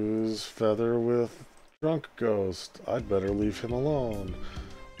 Use feather with drunk ghost. I'd better leave him alone.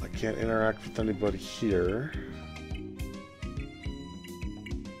 I can't interact with anybody here.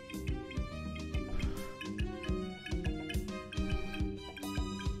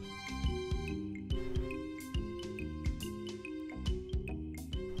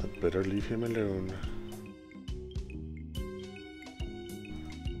 I'd better leave him alone.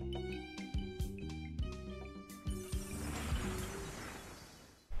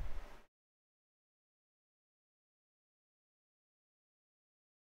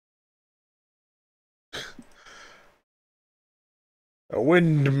 The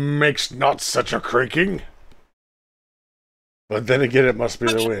wind makes not such a creaking. But then again, it must be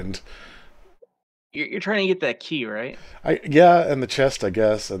the wind. You're trying to get that key, right? Yeah, and the chest, I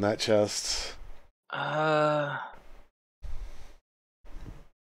guess, and that chest. Oh,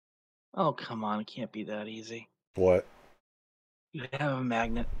 come on. It can't be that easy. What? You have a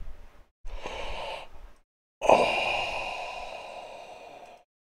magnet. Oh.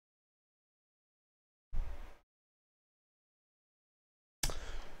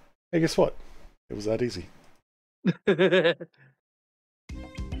 Hey, guess what? It was that easy. Thank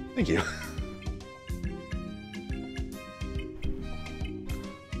you.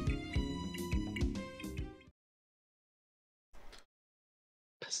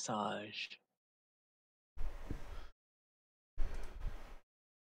 Passage.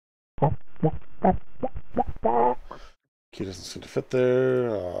 Key doesn't seem to fit there.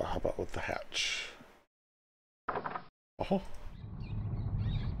 How about with the hatch? Oh,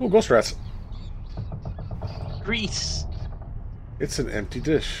 ghost rats. Grease. It's an empty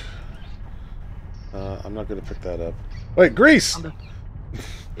dish. I'm not going to pick that up. Wait, grease!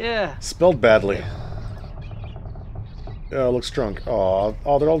 Yeah. Spelled badly. Yeah, looks drunk. Aw,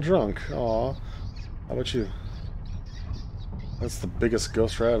 oh, they're all drunk. Aw. How about you? That's the biggest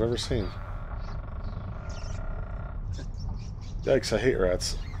ghost rat I've ever seen. Yikes, I hate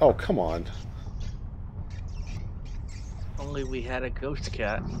rats. Oh, come on. Only we had a ghost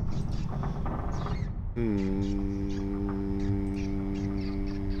cat.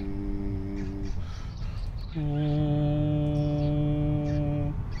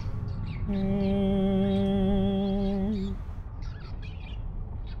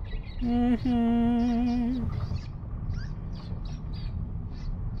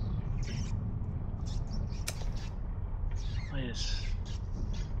 Yes.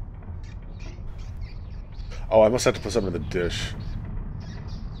 Oh, I must have to put something in the dish.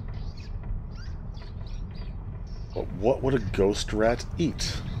 But what would a ghost rat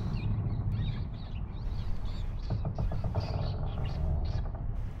eat?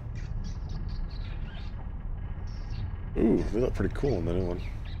 Ooh, they look pretty cool in the new one.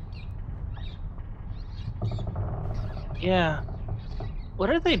 Yeah. What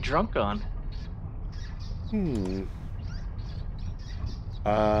are they drunk on?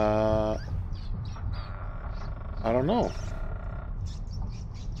 I don't know.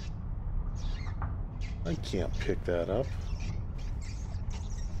 I can't pick that up.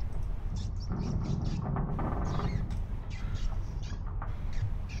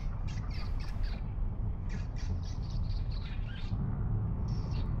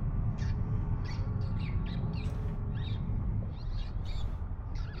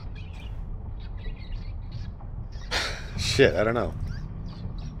 Shit, I don't know.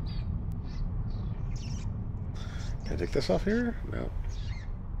 Can I take this off here? No.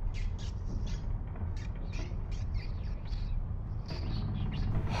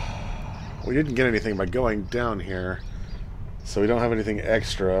 We didn't get anything by going down here, so we don't have anything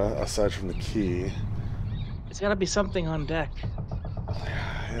extra aside from the key. It's gotta be something on deck.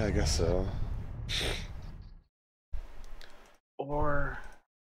 Yeah, I guess so. Or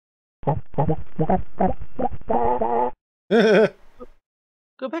Go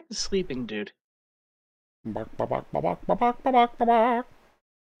back to sleeping, dude.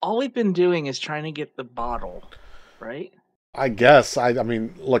 All we've been doing is trying to get the bottle, right? I guess. I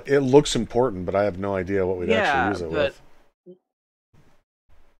mean, look, it looks important, but I have no idea what we'd actually use it but with.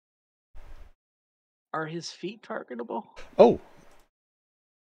 are his feet targetable? Oh.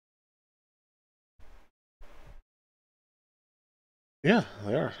 Yeah,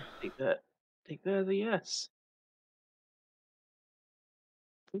 they are. Take that. Take that as a yes.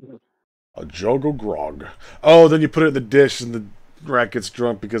 A jug of grog. Oh, then you put it in the dish and the rat gets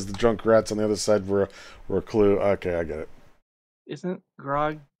drunk because the drunk rats on the other side were a clue. Okay, I get it. Isn't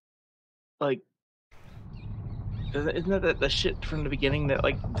grog like? Isn't that the shit from the beginning that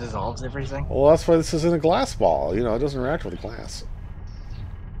like dissolves everything? Well, that's why this is in a glass ball. You know, it doesn't react with a glass.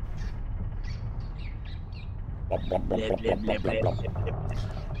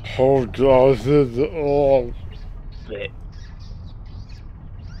 Oh, God. Oh.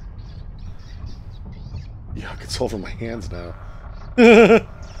 Yuck, it's all over my hands now.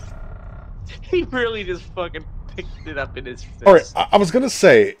 He really just fucking picked it up in his fist. Alright, I was gonna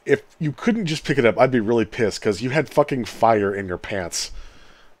say, if you couldn't just pick it up, I'd be really pissed, because you had fucking fire in your pants.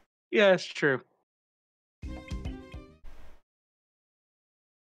 Yeah, it's true.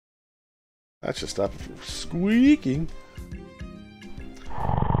 That should stop it from squeaking.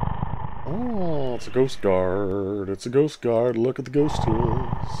 Oh, it's a ghost guard. It's a ghost guard. Look at the ghost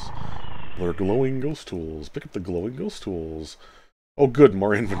tools. They're glowing ghost tools. Pick up the glowing ghost tools. Oh, good,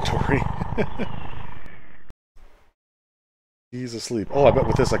 more inventory. He's asleep. Oh, I bet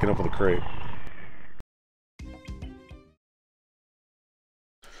with this I can open the crate.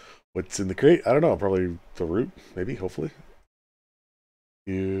 What's in the crate? I don't know. Probably the root, maybe, hopefully.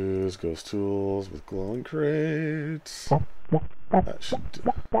 Use ghost tools with glowing crates. That should do.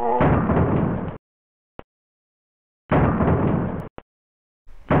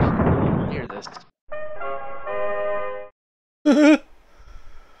 Hear this.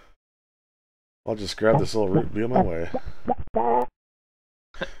 I'll just grab this little root and be on my way.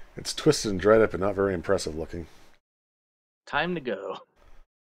 It's twisted and dried up and not very impressive looking. Time to go.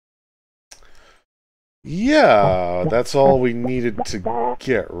 Yeah, that's all we needed to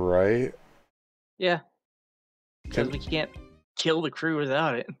get, right? Yeah. Because we can't kill the crew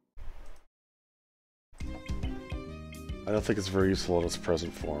without it. I don't think it's very useful in its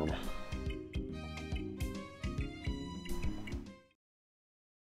present form.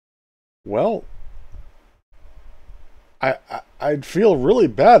 Well, I'd feel really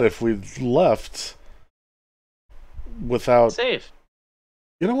bad if we left without... Safe.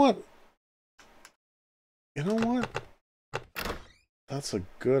 You know what? You know what? That's a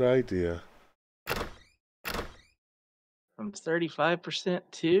good idea. From 35%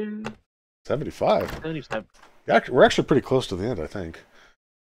 to 75. 75. We're actually pretty close to the end, I think.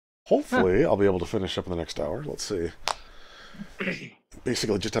 Hopefully, I'll be able to finish up in the next hour. Let's see.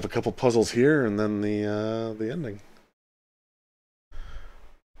 Basically, just have a couple puzzles here, and then the ending.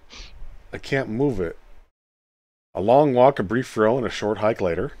 I can't move it. A long walk, a brief row, and a short hike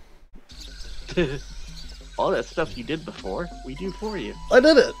later. All that stuff you did before, we do for you. I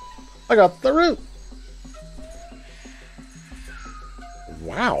did it! I got the root!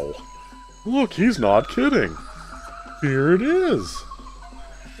 Wow. Look, he's not kidding. Here it is.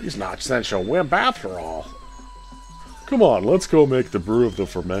 He's not such a wimp after all. Come on, let's go make the brew of the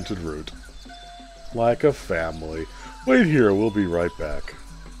fermented root. Like a family. Wait here, we'll be right back.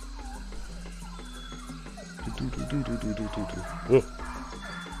 Ugh.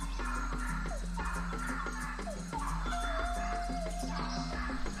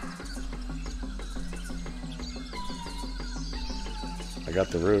 I got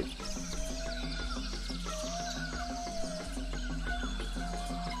the root.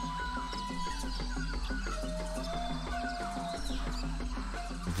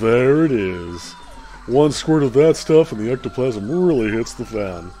 There it is. One squirt of that stuff and the ectoplasm really hits the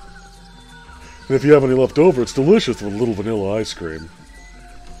fan. And if you have any left over, it's delicious with a little vanilla ice cream.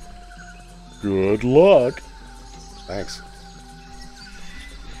 Good luck. Thanks.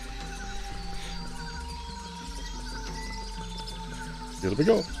 Here we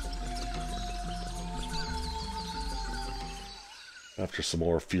go. After some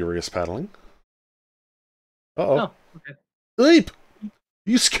more furious paddling. Uh-oh. Oh, okay. Leap!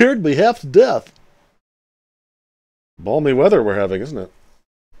 You scared me half to death. Balmy weather we're having, isn't it?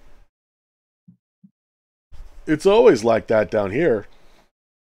 It's always like that down here.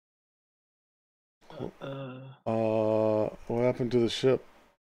 What happened to the ship?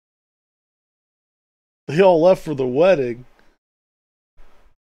 They all left for the wedding.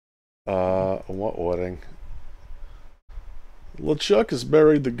 What wedding? LeChuck has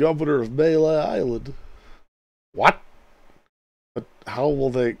married the governor of Melee Island. What? But how will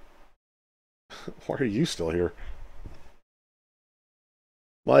they... Why are you still here?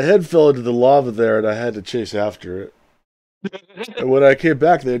 My head fell into the lava there and I had to chase after it. And when I came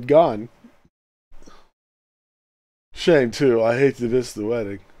back, they had gone. Shame, too. I hate to miss the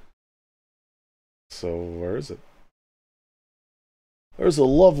wedding. So, where is it? There's a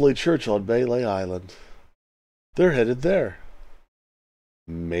lovely church on Melee Island. They're headed there.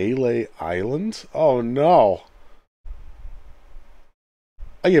 Melee Island? Oh, no.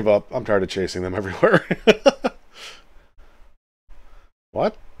 I give up. I'm tired of chasing them everywhere.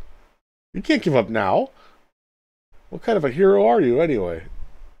 What? You can't give up now. What kind of a hero are you, anyway?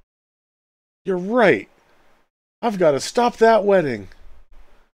 You're right. I've got to stop that wedding.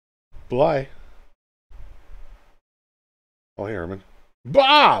 Bye. Oh, hey, Herman.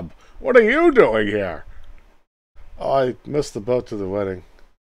 Bob! What are you doing here? Oh, I missed the boat to the wedding.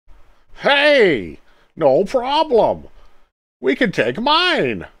 Hey! No problem. We can take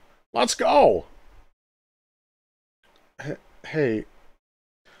mine. Let's go. Hey.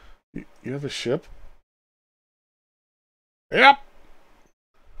 You have a ship? Yep.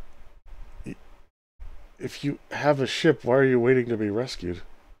 If you have a ship, why are you waiting to be rescued?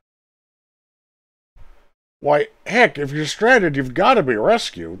 Why, heck, if you're stranded, you've got to be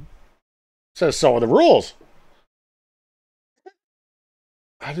rescued. It says so in the rules.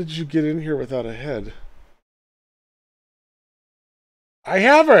 How did you get in here without a head? I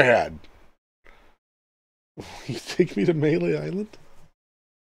have a head. Will you take me to Melee Island?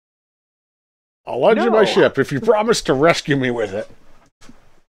 I'll lend you my ship if you promise to rescue me with it.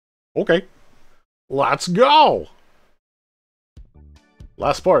 Okay. Let's go!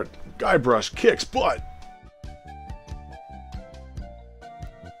 Last part. Guybrush kicks butt.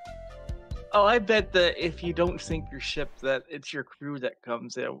 Oh, I bet that if you don't sink your ship, that it's your crew that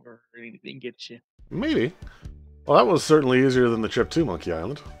comes over and gets you. Maybe. Well, that was certainly easier than the trip to Monkey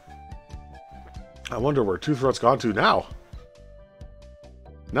Island. I wonder where Toothroat's gone to now.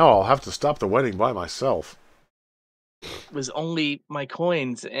 Now I'll have to stop the wedding by myself. It was only my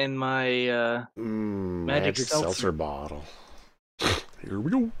coins and my magic seltzer bottle. Here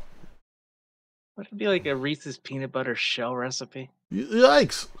we go. Would it be like a Reese's peanut butter shell recipe?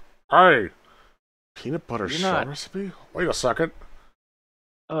 Yikes! Hey! Peanut butter shell recipe? Wait a second.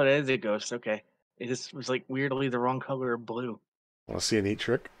 Oh, it is a ghost. Okay. It just was like weirdly the wrong color of blue. Want to see a neat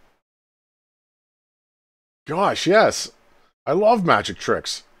trick? Gosh, yes! I love magic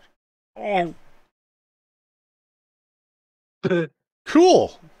tricks. Oh.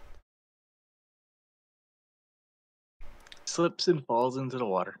 Cool! Slips and falls into the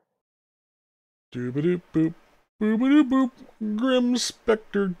water. Doobity boop, boobity boop, Grim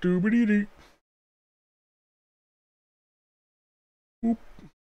Spectre doobity dee. Boop.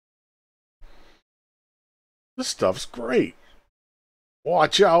 This stuff's great.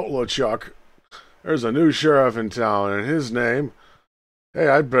 Watch out, LeChuck. There's a new sheriff in town, and his name... Hey,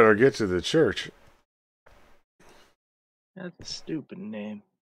 I'd better get to the church. That's a stupid name.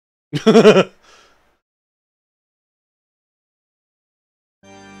 Ooh.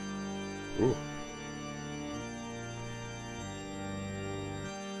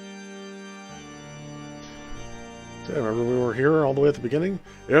 So, remember we were here all the way at the beginning?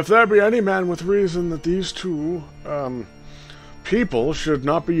 If there be any man with reason that these two, people should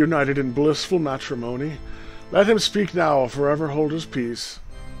not be united in blissful matrimony, let him speak now or forever hold his peace.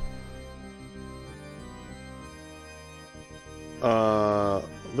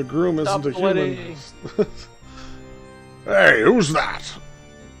 The groom isn't a human. Hey, who's that?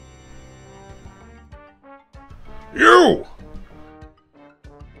 You!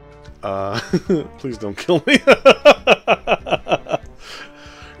 Please don't kill me.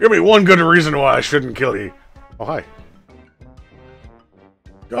 Give me one good reason why I shouldn't kill you. Oh, hi.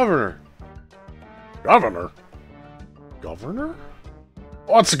 Governor. Governor? Governor?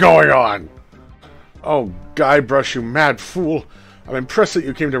 What's going on? Oh, Guybrush, you mad fool. I'm impressed that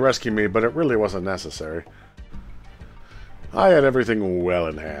you came to rescue me, but it really wasn't necessary. I had everything well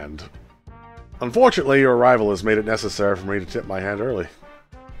in hand. Unfortunately, your arrival has made it necessary for me to tip my hand early.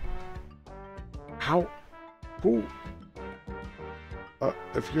 How? Who?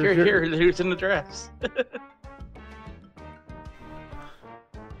 If you're here, who's in the dress?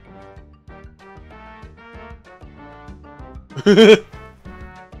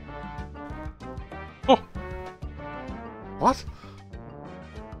 Oh. What?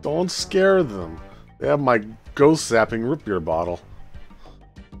 Don't scare them. They have my ghost zapping root beer bottle.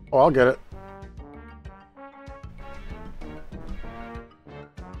 Oh, I'll get it.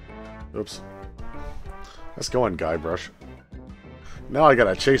 Oops. Let's go on, Guybrush. Now I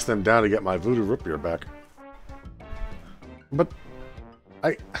gotta chase them down to get my voodoo root beer back. But...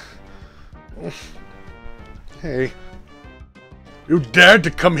 Hey. You dared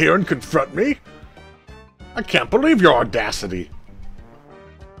to come here and confront me? I can't believe your audacity.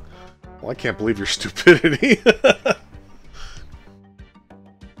 Well, I can't believe your stupidity.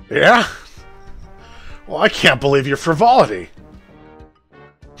 Yeah? Well, I can't believe your frivolity.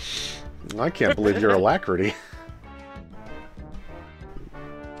 I can't believe your alacrity.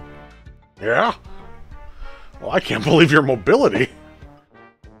 Yeah? Well, I can't believe your mobility.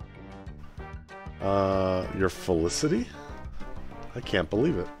 Your felicity? I can't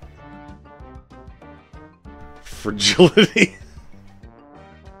believe it. Fragility?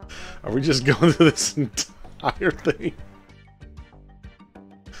 Are we just going through this entire thing?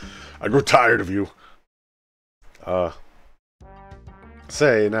 I grew tired of you.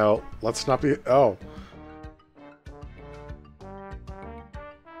 Say, now, let's not be... Oh.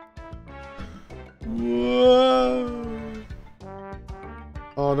 Whoa.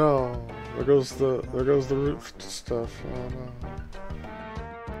 Oh no. There goes the root stuff. Oh no.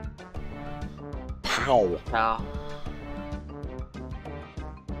 Pow. Pow.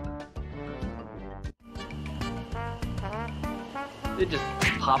 They just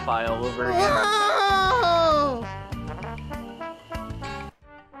Popeye all over again.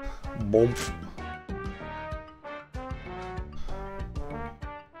 Boomf.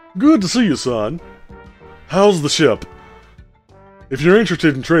 Good to see you, son. How's the ship? If you're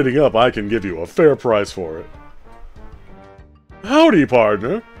interested in trading up, I can give you a fair price for it. Howdy,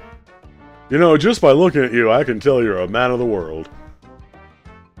 partner. You know, just by looking at you, I can tell you're a man of the world.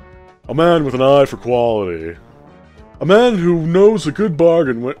 A man with an eye for quality. A man who knows a good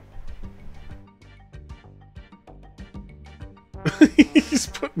bargain when... He's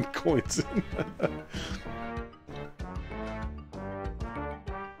putting coins in.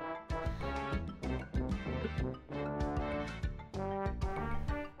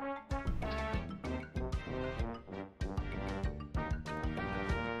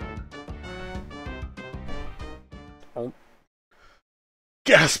 Oh.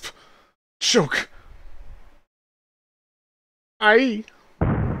 Gasp! Choke! Aye!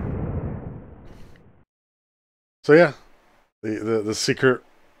 So yeah. The secret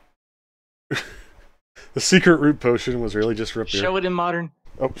the secret root potion was really just root beer. Show it in modern.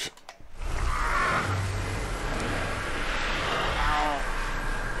 Oh.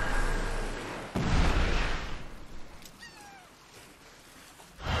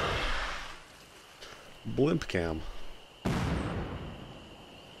 Blimp cam.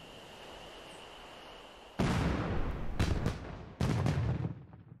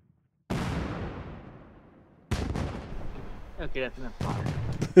 Okay, that's enough modern.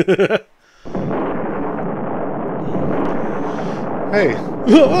 Hey!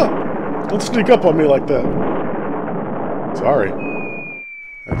 Don't sneak up on me like that. Sorry.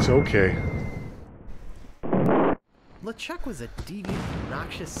 That's okay. LeChuck was a deviant,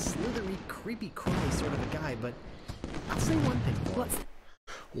 obnoxious, slithery, creepy, crawly sort of a guy, but I'll say one thing.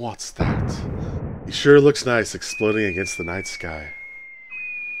 What's that? He sure looks nice exploding against the night sky.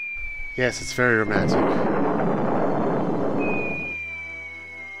 Yes, it's very romantic.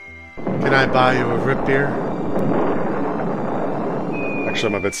 Can I buy you a root beer?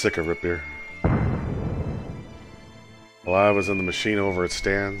 Actually, I'm a bit sick of root beer. While I was in the machine over at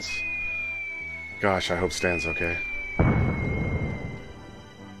Stan's. Gosh, I hope Stan's okay.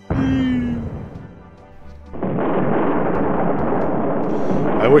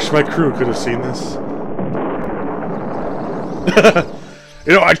 I wish my crew could have seen this.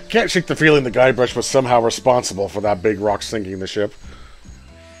 You know, I can't shake the feeling the Guybrush was somehow responsible for that big rock sinking the ship.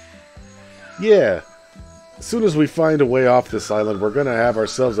 Yeah. As soon as we find a way off this island, we're gonna have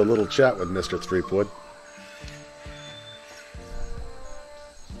ourselves a little chat with Mr. Threepwood.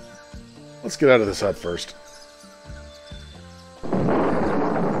 Let's get out of this hut first.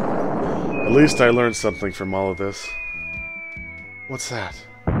 At least I learned something from all of this. What's that?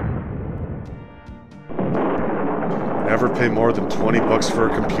 Never pay more than 20 bucks for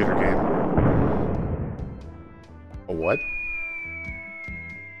a computer game. A what?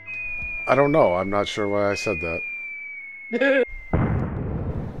 I don't know. I'm not sure why I said that.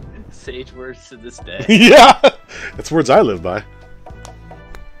 Sage words to this day. Yeah! That's words I live by.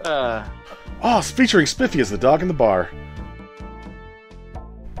 Oh, it's featuring Spiffy as the dog in the bar.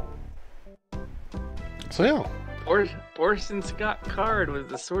 So yeah. Orson Scott Card was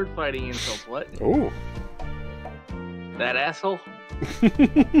the sword fighting insult. What? Ooh. That asshole?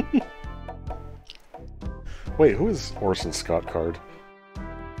 Wait, who is Orson Scott Card?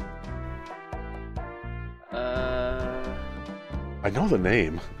 know the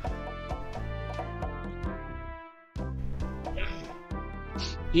name.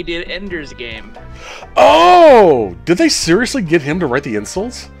 He did Ender's Game. Oh! Did they seriously get him to write the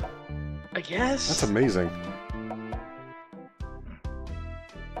insults? I guess. That's amazing.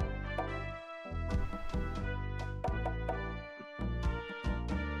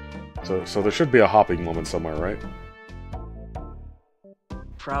 So there should be a hopping moment somewhere, right?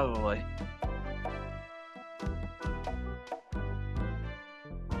 Probably.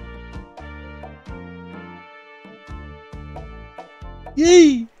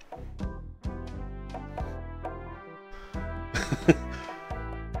 Yay!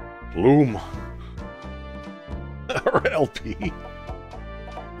 Loom. Or LP.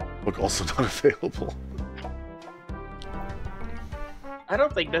 Book also not available. I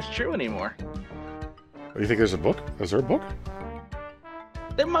don't think that's true anymore. You think there's a book? Is there a book?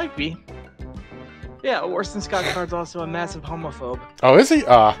 There might be. Yeah, Orson Scott Card's also a massive homophobe. Oh, is he?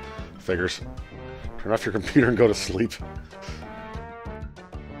 Figures. Turn off your computer and go to sleep.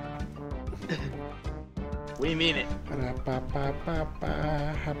 We mean it.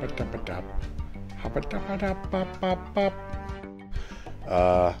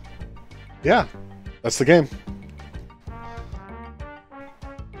 Yeah, that's the game.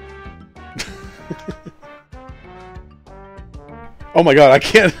 Oh my god, I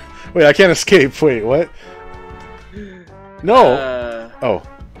can't. Wait, I can't escape. Wait, what? No. Oh.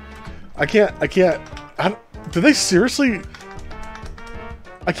 I can't. Do they seriously?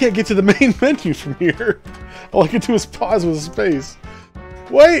 I can't get to the main menu from here. All I can do is pause with space.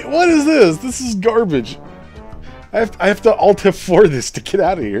 Wait, what is this? This is garbage. I have to Alt F4 this to get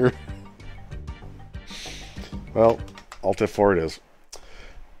out of here. Well, Alt F4 it is.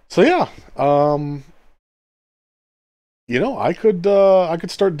 So yeah, you know, I could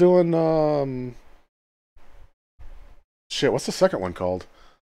start doing shit. What's the second one called?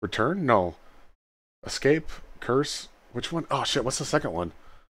 Return? No. Escape? Curse? Which one? Oh shit! What's the second one?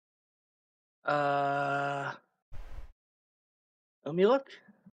 Let me look.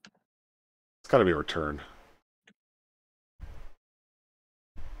 It's got to be Return.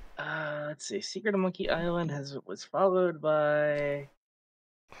 Let's see. Secret of Monkey Island was followed by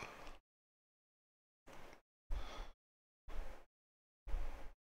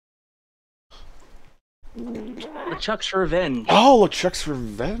LeChuck's Revenge. Oh, LeChuck's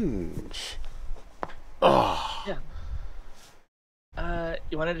Revenge. Oh. Yeah.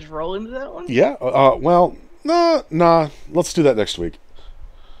 You want to just roll into that one? Yeah. Well, nah. Let's do that next week.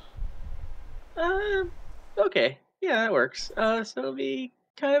 Okay. Yeah, that works. So it'll be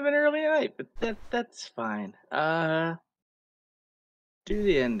kind of an early night, but that's fine. Do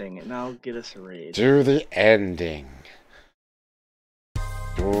the ending, and I'll get us a raid. Do the ending.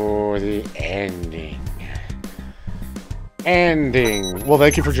 Do the ending. Ending. Well,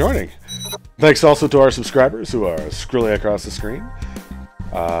 thank you for joining. Thanks also to our subscribers who are scrolling across the screen.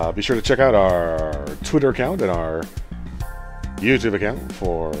 Be sure to check out our Twitter account and our YouTube account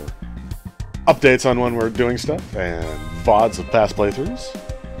for updates on when we're doing stuff and VODs of past playthroughs.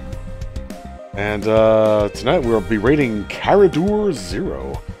 And tonight we'll be rating Caradur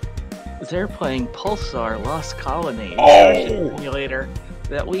Zero. They're playing Pulsar Lost Colony, Oh! simulator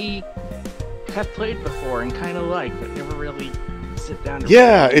that we have played before and kind of like, but never really sit down to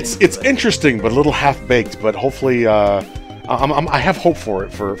Yeah, really it's get into it. interesting, but a little half-baked, but hopefully I have hope for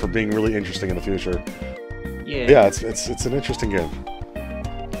it for being really interesting in the future. Yeah, it's an interesting game.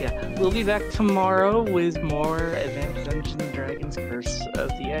 Yeah, we'll be back tomorrow with more Advanced Dungeons & Dragons Curse of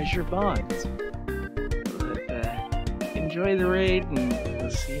the Azure Bonds. But, enjoy the raid, and we'll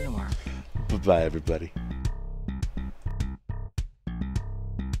see you tomorrow. Bye-bye, everybody.